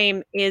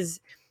time is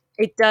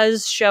it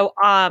does show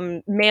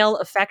male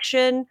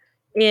affection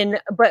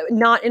but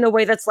not in a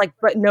way that's like,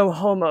 but no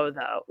homo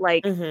though.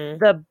 Like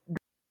the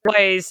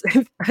boys,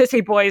 I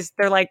say boys,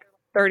 they're like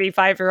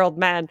 35-year-old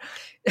men,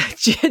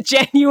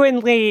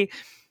 genuinely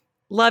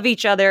love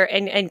each other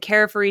and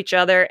care for each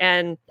other.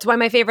 And it's why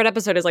my favorite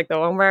episode is like the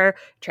one where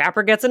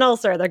Trapper gets an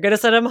ulcer. They're going to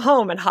send him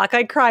home, and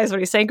Hawkeye cries when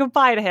he's saying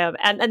goodbye to him.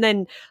 And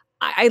then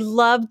I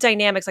love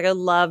dynamics. Like, I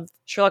love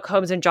Sherlock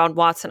Holmes and John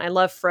Watson. I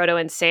love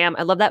Frodo and Sam.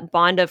 I love that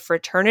bond of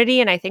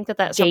fraternity. And I think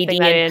that's JD something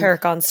that and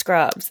Kirk on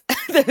Scrubs.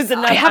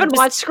 I haven't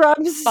watched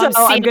Scrubs, so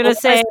I'm going to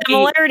say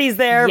similarities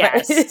there.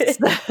 Yes.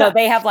 But no,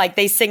 they have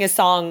they sing a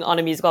song on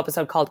a musical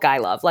episode called Guy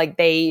Love. Like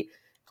they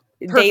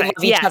love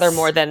each other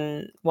more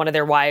than one of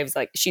their wives.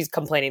 Like, she's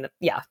complaining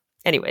that,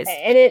 anyways.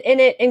 And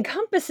it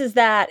encompasses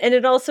that. And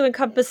it also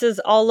encompasses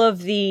all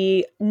of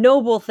the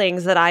noble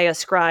things that I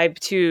ascribe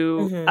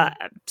to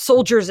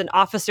soldiers and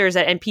officers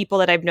and people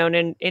that I've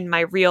known in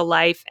my real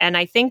life. And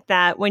I think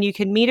that when you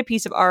can meet a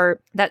piece of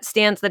art that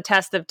stands the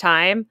test of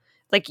time,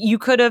 like, you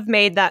could have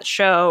made that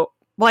show.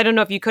 Well, I don't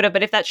know if you could have,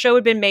 but if that show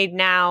had been made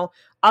now,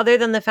 other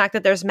than the fact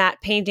that there's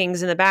matte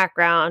paintings in the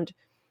background,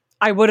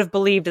 I would have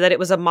believed that it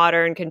was a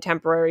modern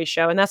contemporary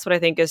show. And that's what I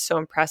think is so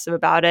impressive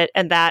about it.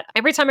 And that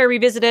every time I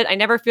revisit it, I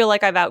never feel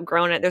like I've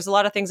outgrown it. There's a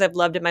lot of things I've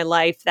loved in my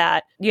life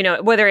that,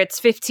 whether it's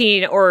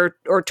 15 or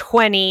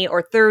 20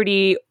 or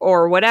 30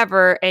 or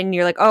whatever, and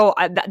you're like, oh,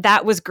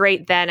 that was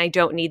great then. I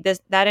don't need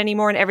that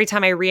anymore. And every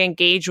time I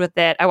re-engage with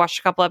it, I watched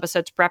a couple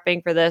episodes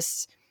prepping for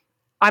this,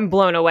 I'm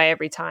blown away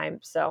every time.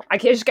 So I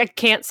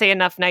can't say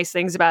enough nice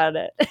things about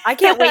it. I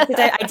can't wait.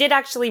 I did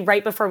actually,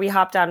 right before we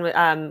hopped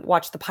on,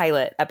 watch the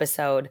pilot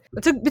episode.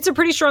 It's a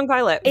pretty strong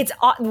pilot.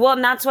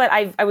 And that's what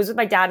I was with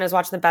my dad and I was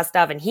watching the best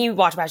of, and he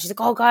watched MASH. He's like,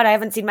 oh God, I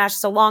haven't seen MASH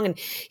so long. And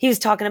he was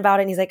talking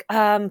about it, and he's like, do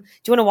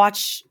you want to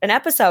watch an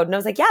episode? And I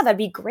was like, yeah, that'd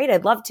be great.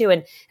 I'd love to.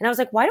 And I was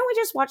like, why don't we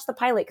just watch the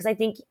pilot? Because I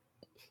think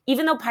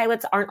even though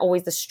pilots aren't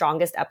always the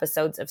strongest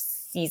episodes of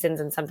seasons,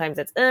 and sometimes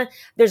it's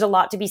there's a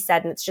lot to be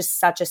said, and it's just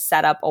such a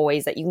setup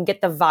always that you can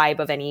get the vibe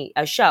of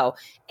a show.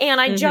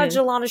 And I judge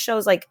a lot of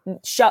shows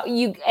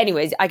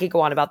anyways, I could go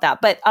on about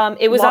that, but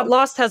it was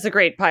Lost has a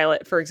great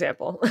pilot, for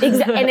example.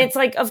 And it's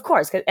like, of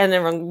course, and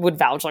everyone would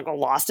vouch like, oh,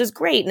 Lost is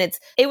great, and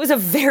it was a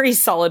very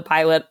solid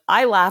pilot.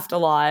 I laughed a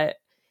lot.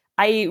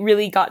 I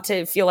really got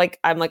to feel like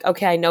I'm like,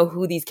 okay, I know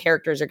who these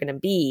characters are going to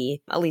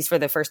be, at least for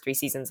the first 3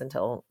 seasons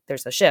until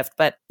there's a shift.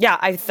 But yeah,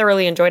 I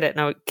thoroughly enjoyed it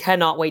and I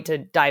cannot wait to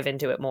dive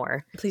into it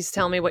more. Please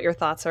tell me what your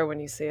thoughts are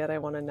when you see it. I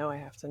want to know. I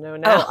have to know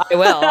now. Oh, I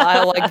will.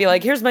 I'll like be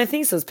like, here's my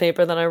thesis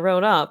paper that I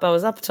wrote up. I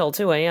was up till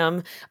 2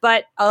 a.m.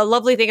 But a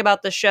lovely thing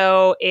about the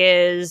show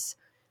is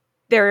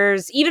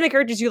there's, even the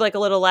characters you like a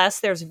little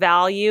less, there's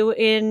value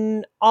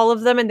in all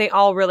of them and they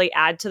all really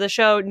add to the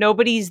show.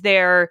 Nobody's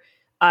there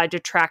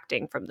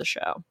detracting from the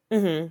show.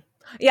 Mm-hmm.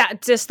 Yeah,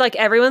 just like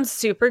everyone's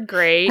super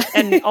great.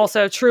 And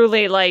also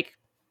truly like,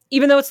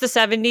 even though it's the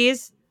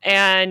 70s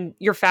and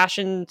your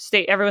fashion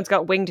state, everyone's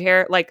got winged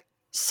hair, like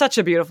such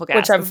a beautiful cast.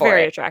 Which I'm for.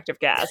 Very attractive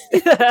cast.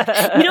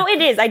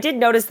 It is. I did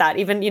notice that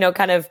even,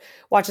 kind of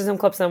watching some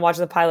clips and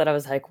watching the pilot, I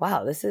was like,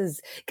 wow, this is,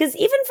 because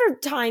even for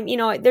time,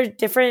 there's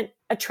different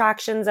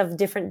attractions of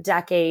different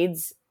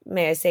decades,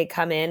 may I say,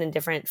 come in and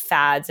different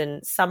fads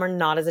and some are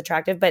not as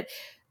attractive, but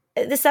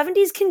the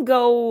 70s can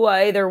go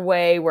either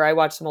way where I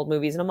watch some old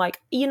movies and I'm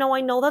like, I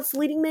know that's the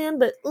leading man,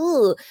 but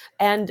ugh.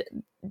 And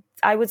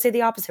I would say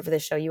the opposite for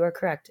this show. You are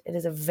correct. It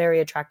is a very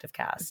attractive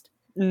cast.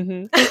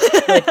 Mm-hmm.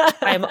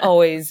 I'm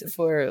always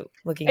for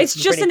looking at it's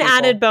just an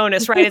added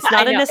bonus, right? It's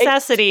not a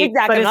necessity,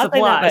 exactly. But it's a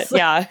plus. But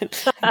yeah,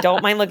 I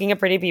don't mind looking at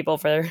pretty people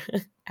for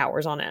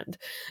hours on end.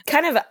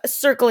 Kind of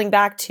circling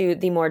back to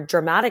the more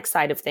dramatic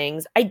side of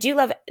things, I do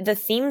love the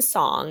theme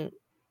song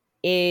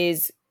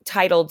is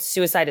titled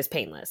Suicide is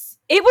Painless.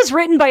 It was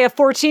written by a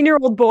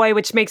 14-year-old boy,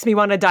 which makes me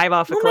want to dive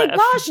off a cliff. Oh my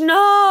gosh,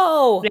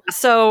 no! Yeah,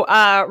 so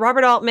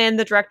Robert Altman,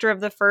 the director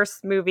of the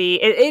first movie,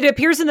 it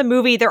appears in the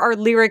movie. There are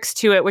lyrics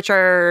to it, which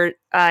are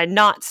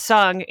not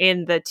sung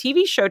in the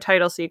TV show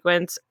title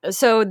sequence.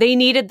 So they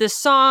needed this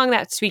song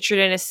that's featured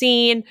in a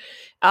scene.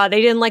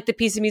 They didn't like the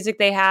piece of music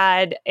they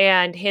had,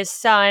 and his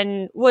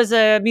son was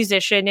a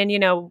musician, and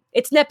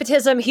it's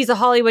nepotism. He's a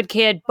Hollywood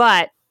kid,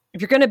 but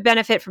if you're going to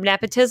benefit from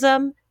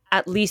nepotism,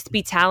 at least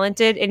be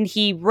talented. And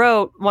he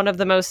wrote one of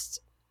the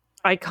most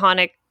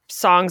iconic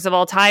songs of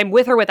all time,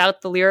 with or without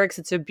the lyrics.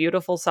 It's a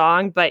beautiful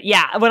song. But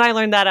yeah, when I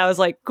learned that, I was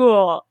like,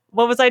 cool.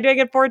 What was I doing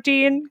at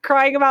 14?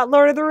 Crying about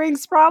Lord of the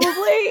Rings,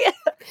 probably.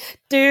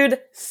 Dude,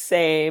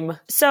 same.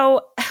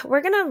 So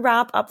we're going to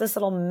wrap up this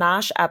little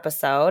MASH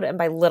episode. And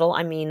by little,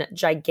 I mean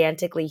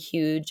gigantically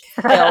huge,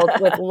 filled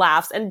with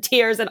laughs and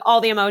tears and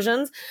all the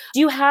emotions.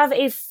 Do you have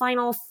a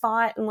final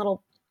thought and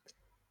little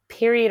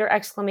period or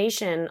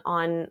exclamation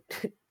on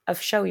a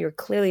show you're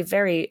clearly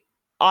very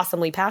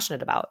awesomely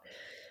passionate about?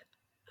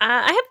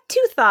 I have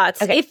 2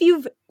 thoughts. Okay. If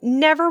you've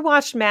never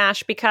watched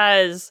MASH,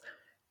 because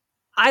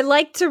I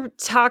like to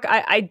talk,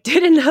 I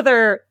did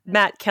another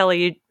Matt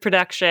Kelly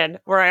production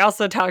where I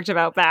also talked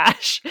about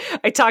MASH.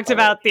 I talked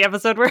about the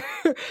episode where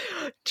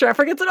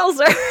Trevor gets an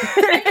ulcer.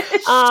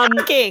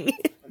 Shocking.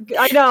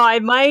 I know, I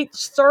might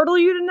startle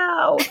you to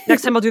know.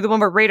 Next time I'll do the one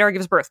where Radar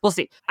gives birth. We'll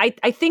see. I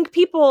think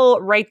people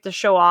write the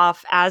show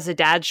off as a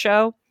dad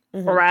show.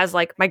 Mm-hmm. Or as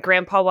like my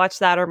grandpa watched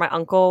that or my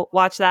uncle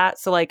watched that.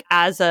 So like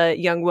as a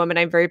young woman,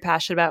 I'm very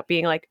passionate about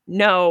being like,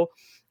 no,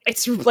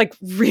 it's like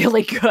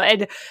really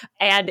good.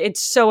 And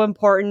it's so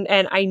important.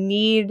 And I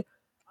need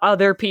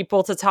other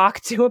people to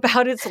talk to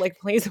about it. So like,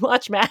 please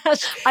watch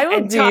MASH. I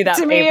will do you that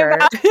favor.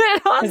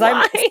 Because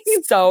I'm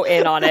so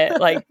in on it.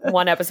 Like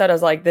one episode, I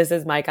was like, this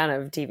is my kind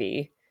of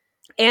TV.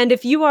 And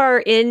if you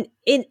are in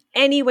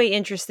any way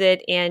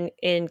interested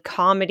in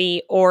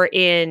comedy or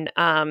in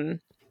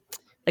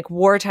like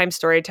wartime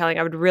storytelling,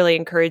 I would really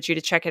encourage you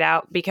to check it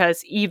out,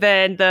 because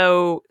even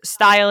though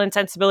style and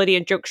sensibility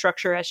and joke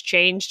structure has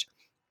changed,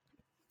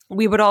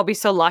 we would all be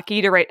so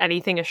lucky to write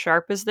anything as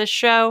sharp as this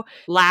show.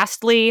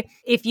 Lastly,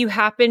 if you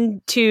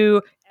happen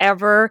to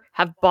ever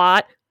have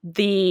bought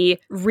the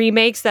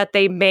remakes that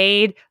they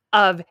made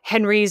of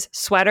Henry's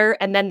sweater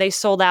and then they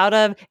sold out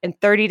of in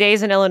 30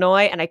 days in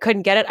Illinois and I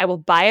couldn't get it, I will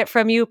buy it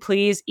from you.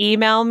 Please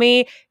email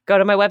me. Go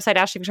to my website,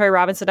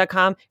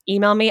 AshleyVictoriaRobinson.com.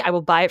 Email me. I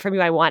will buy it from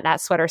you. I want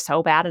that sweater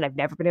so bad and I've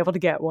never been able to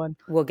get one.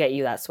 We'll get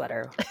you that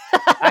sweater.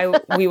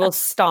 We will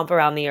stomp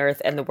around the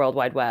earth and the World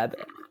Wide Web.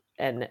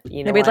 And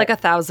they made like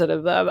 1,000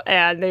 of them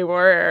and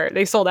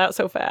they sold out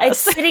so fast. It's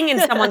sitting in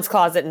someone's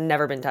closet and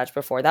never been touched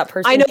before. That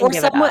person, I know,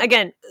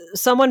 or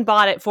someone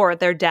bought it for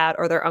their dad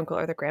or their uncle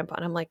or their grandpa.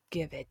 And I'm like,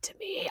 give it to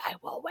me. I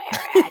will wear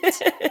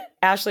it.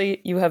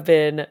 Ashley, you have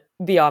been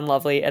beyond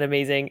lovely and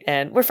amazing.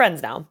 And we're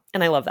friends now.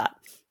 And I love that.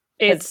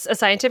 It's a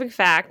scientific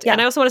fact. Yeah.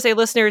 And I also want to say,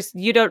 listeners,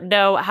 you don't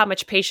know how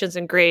much patience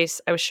and grace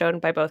I was shown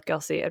by both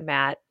Kelsey and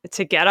Matt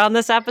to get on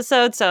this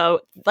episode. So,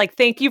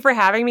 thank you for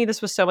having me.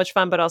 This was so much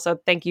fun, but also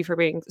thank you for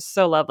being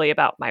so lovely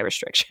about my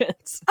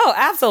restrictions. Oh,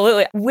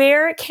 absolutely.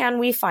 Where can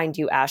we find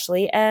you,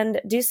 Ashley? And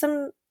do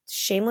some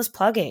shameless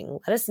plugging.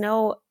 Let us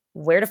know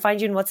where to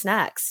find you and what's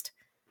next.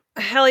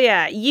 Hell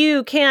yeah.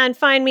 You can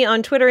find me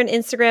on Twitter and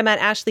Instagram at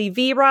Ashley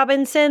V.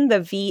 Robinson. The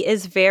V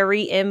is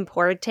very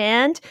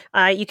important.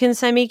 You can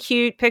send me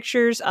cute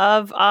pictures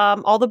of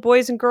all the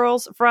boys and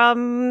girls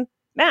from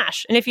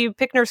MASH. And if you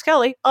pick Nurse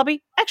Kelly, I'll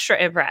be extra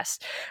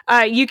impressed.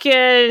 You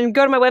can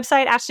go to my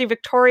website,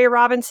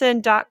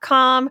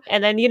 AshleyVictoriaRobinson.com,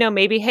 and then,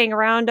 maybe hang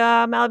around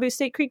Malibu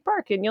State Creek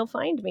Park and you'll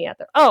find me out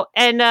there. Oh,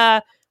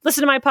 and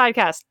listen to my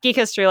podcast, Geek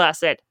History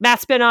Lesson.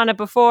 Matt's been on it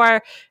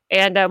before,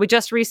 and we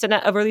just released an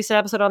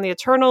episode on the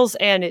Eternals,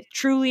 and it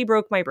truly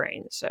broke my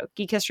brain. So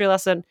Geek History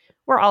Lesson,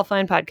 where all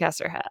fine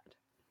podcasts are had.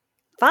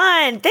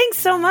 Fun. Thanks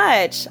so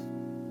much.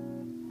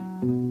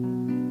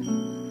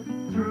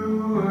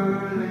 Through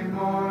early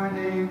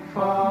morning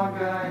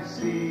fog I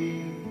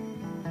see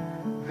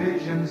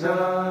visions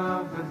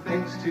of the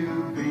things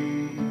to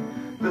be,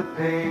 the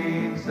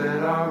pains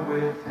that are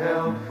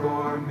withheld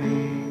for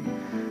me.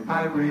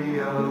 I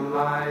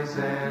realize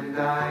and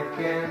I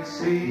can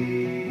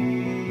see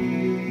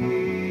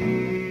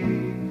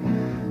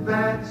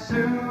that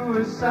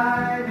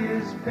suicide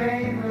is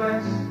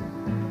painless.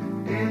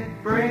 It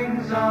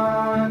brings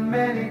on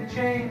many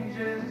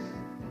changes.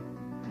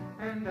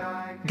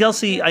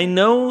 Gelsey, I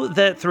know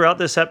that throughout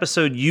this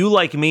episode, you,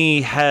 like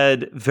me,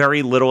 had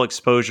very little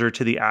exposure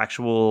to the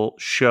actual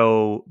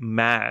show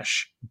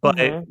MASH, but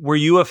were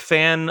you a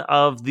fan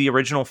of the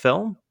original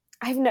film?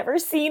 I've never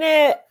seen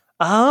it.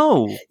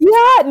 Oh.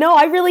 Yeah, no,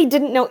 I really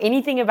didn't know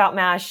anything about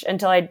MASH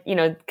until I,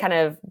 kind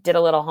of did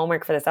a little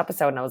homework for this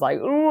episode, and I was like,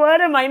 what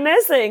am I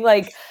missing?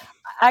 Like,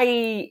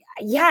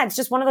 it's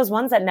just one of those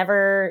ones that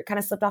never kind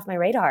of slipped off my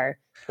radar,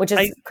 which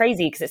is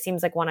crazy because it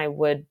seems like one I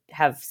would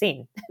have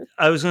seen.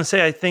 I was going to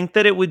say, I think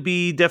that it would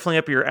be definitely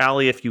up your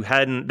alley if you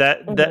hadn't.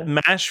 That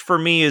MASH for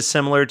me is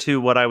similar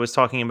to what I was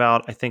talking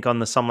about, I think, on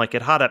the Some Like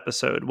It Hot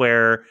episode,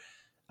 where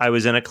I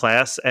was in a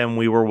class and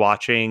we were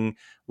watching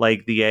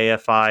like the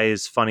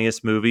AFI's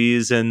funniest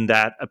movies, and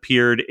that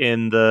appeared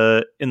in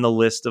the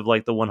list of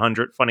like the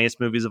 100 funniest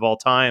movies of all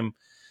time.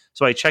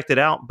 So I checked it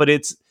out. But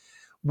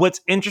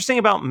what's interesting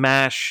about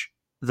MASH,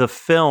 the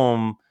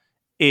film,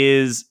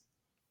 is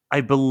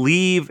I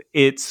believe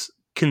it's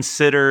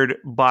considered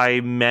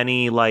by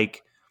many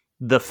like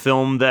the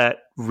film that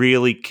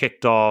really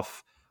kicked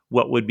off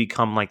what would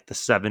become like the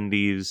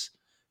 70s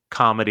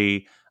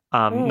comedy.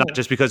 Not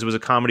just because it was a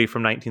comedy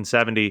from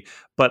 1970,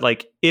 but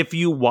like if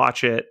you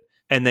watch it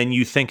and then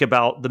you think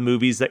about the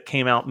movies that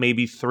came out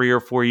maybe 3 or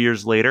 4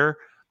 years later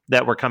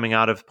that were coming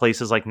out of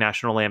places like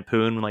National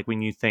Lampoon, like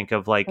when you think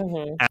of like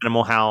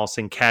Animal House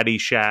and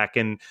Caddyshack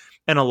and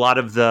a lot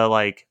of the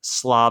like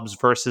slobs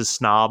versus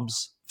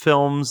snobs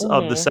films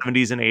of the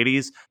 70s and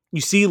 80s,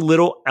 you see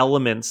little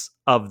elements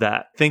of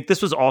that. I think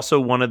this was also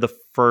one of the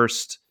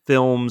first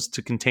films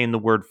to contain the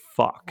word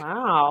fuck.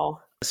 Wow.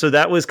 So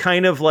that was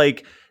kind of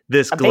like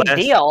this big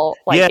deal,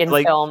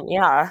 in film.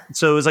 Yeah.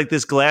 So it was like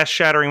this glass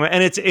shattering,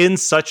 and it's in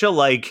such a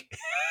like.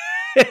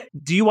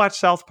 Do you watch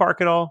South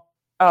Park at all?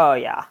 Oh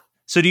yeah.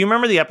 So do you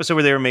remember the episode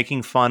where they were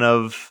making fun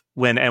of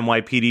when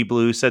NYPD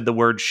Blue said the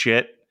word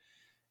shit?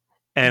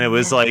 And it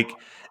was like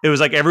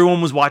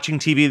everyone was watching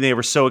TV and they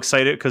were so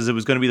excited because it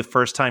was going to be the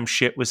first time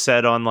shit was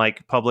said on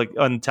like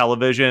on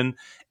television.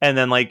 And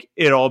then like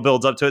it all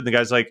builds up to it. And the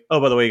guy's like, oh,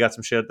 by the way, you got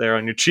some shit there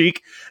on your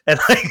cheek. And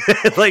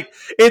like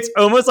it's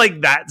almost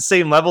like that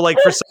same level. Like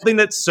for something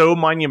that's so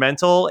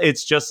monumental,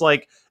 it's just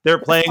like they're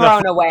playing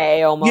thrown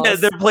away almost. Yeah,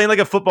 they're playing like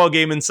a football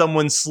game and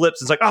someone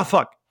slips. It's like, oh,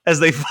 fuck. As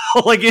they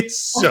fall, like it's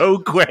so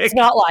quick. It's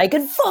not like,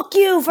 and fuck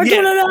you for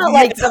doing it,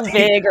 like some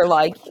big or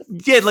like.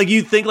 Yeah, like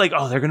you think like,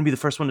 oh, they're going to be the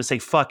first one to say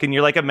fuck. And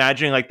you're like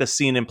imagining like the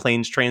scene in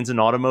Planes, Trains, and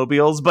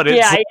Automobiles. But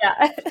it's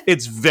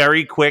it's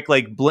very quick.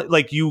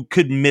 Like you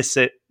could miss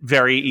it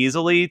very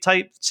easily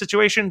type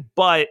situation.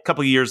 But a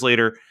couple of years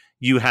later,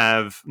 you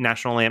have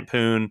National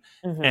Lampoon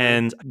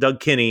and Doug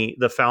Kinney,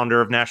 the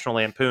founder of National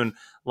Lampoon.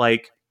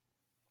 Like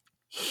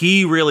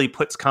he really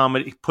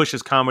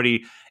pushes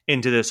comedy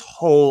into this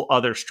whole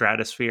other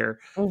stratosphere.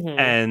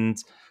 And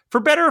for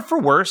better or for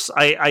worse,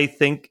 I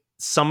think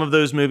some of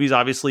those movies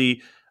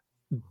obviously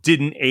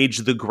didn't age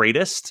the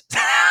greatest.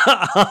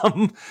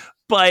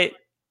 But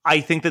I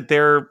think that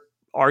they're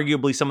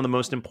arguably some of the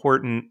most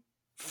important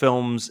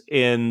films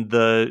in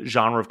the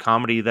genre of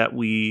comedy that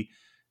we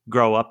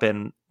grow up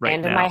in right now.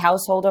 And in my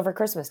household over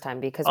Christmas time,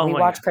 because we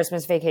watch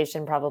Christmas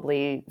Vacation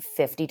probably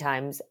 50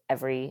 times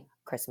every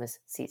Christmas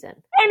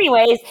season.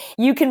 Anyways,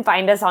 you can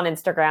find us on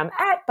Instagram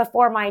at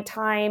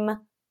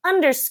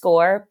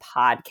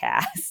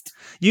BeforeMyTime_podcast.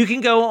 You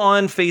can go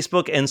on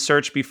Facebook and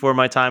search Before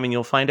My Time, and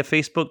you'll find a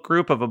Facebook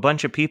group of a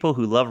bunch of people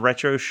who love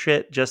retro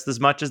shit just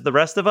as much as the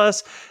rest of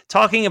us,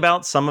 talking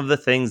about some of the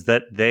things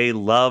that they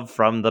love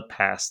from the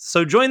past.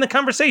 So join the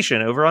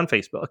conversation over on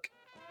Facebook.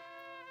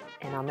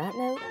 And on that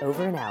note,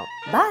 over and out.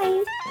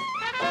 Bye.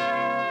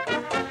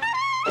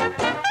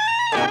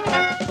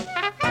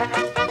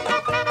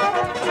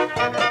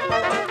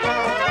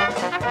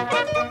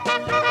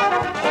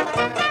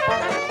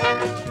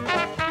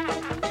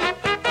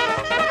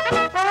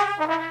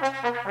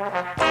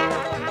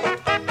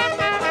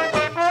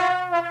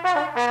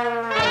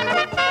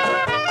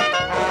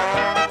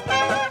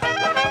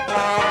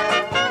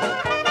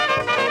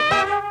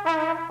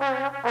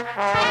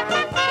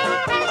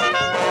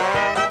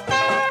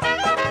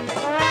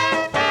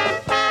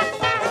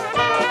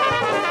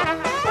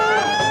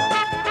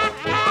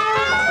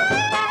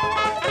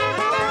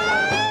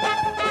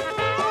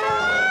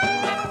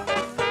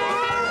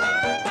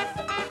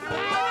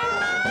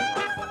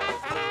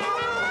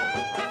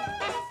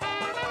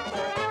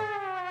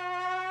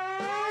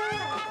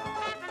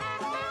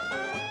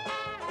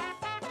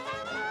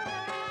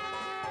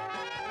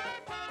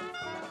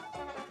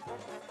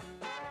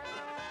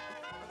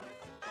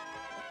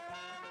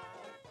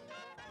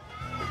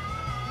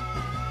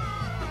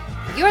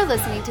 You're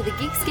listening to the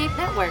Geekscape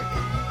Network.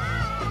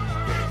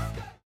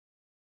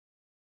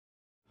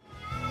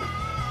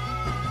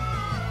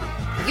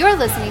 You're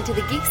listening to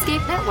the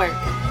Geekscape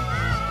Network.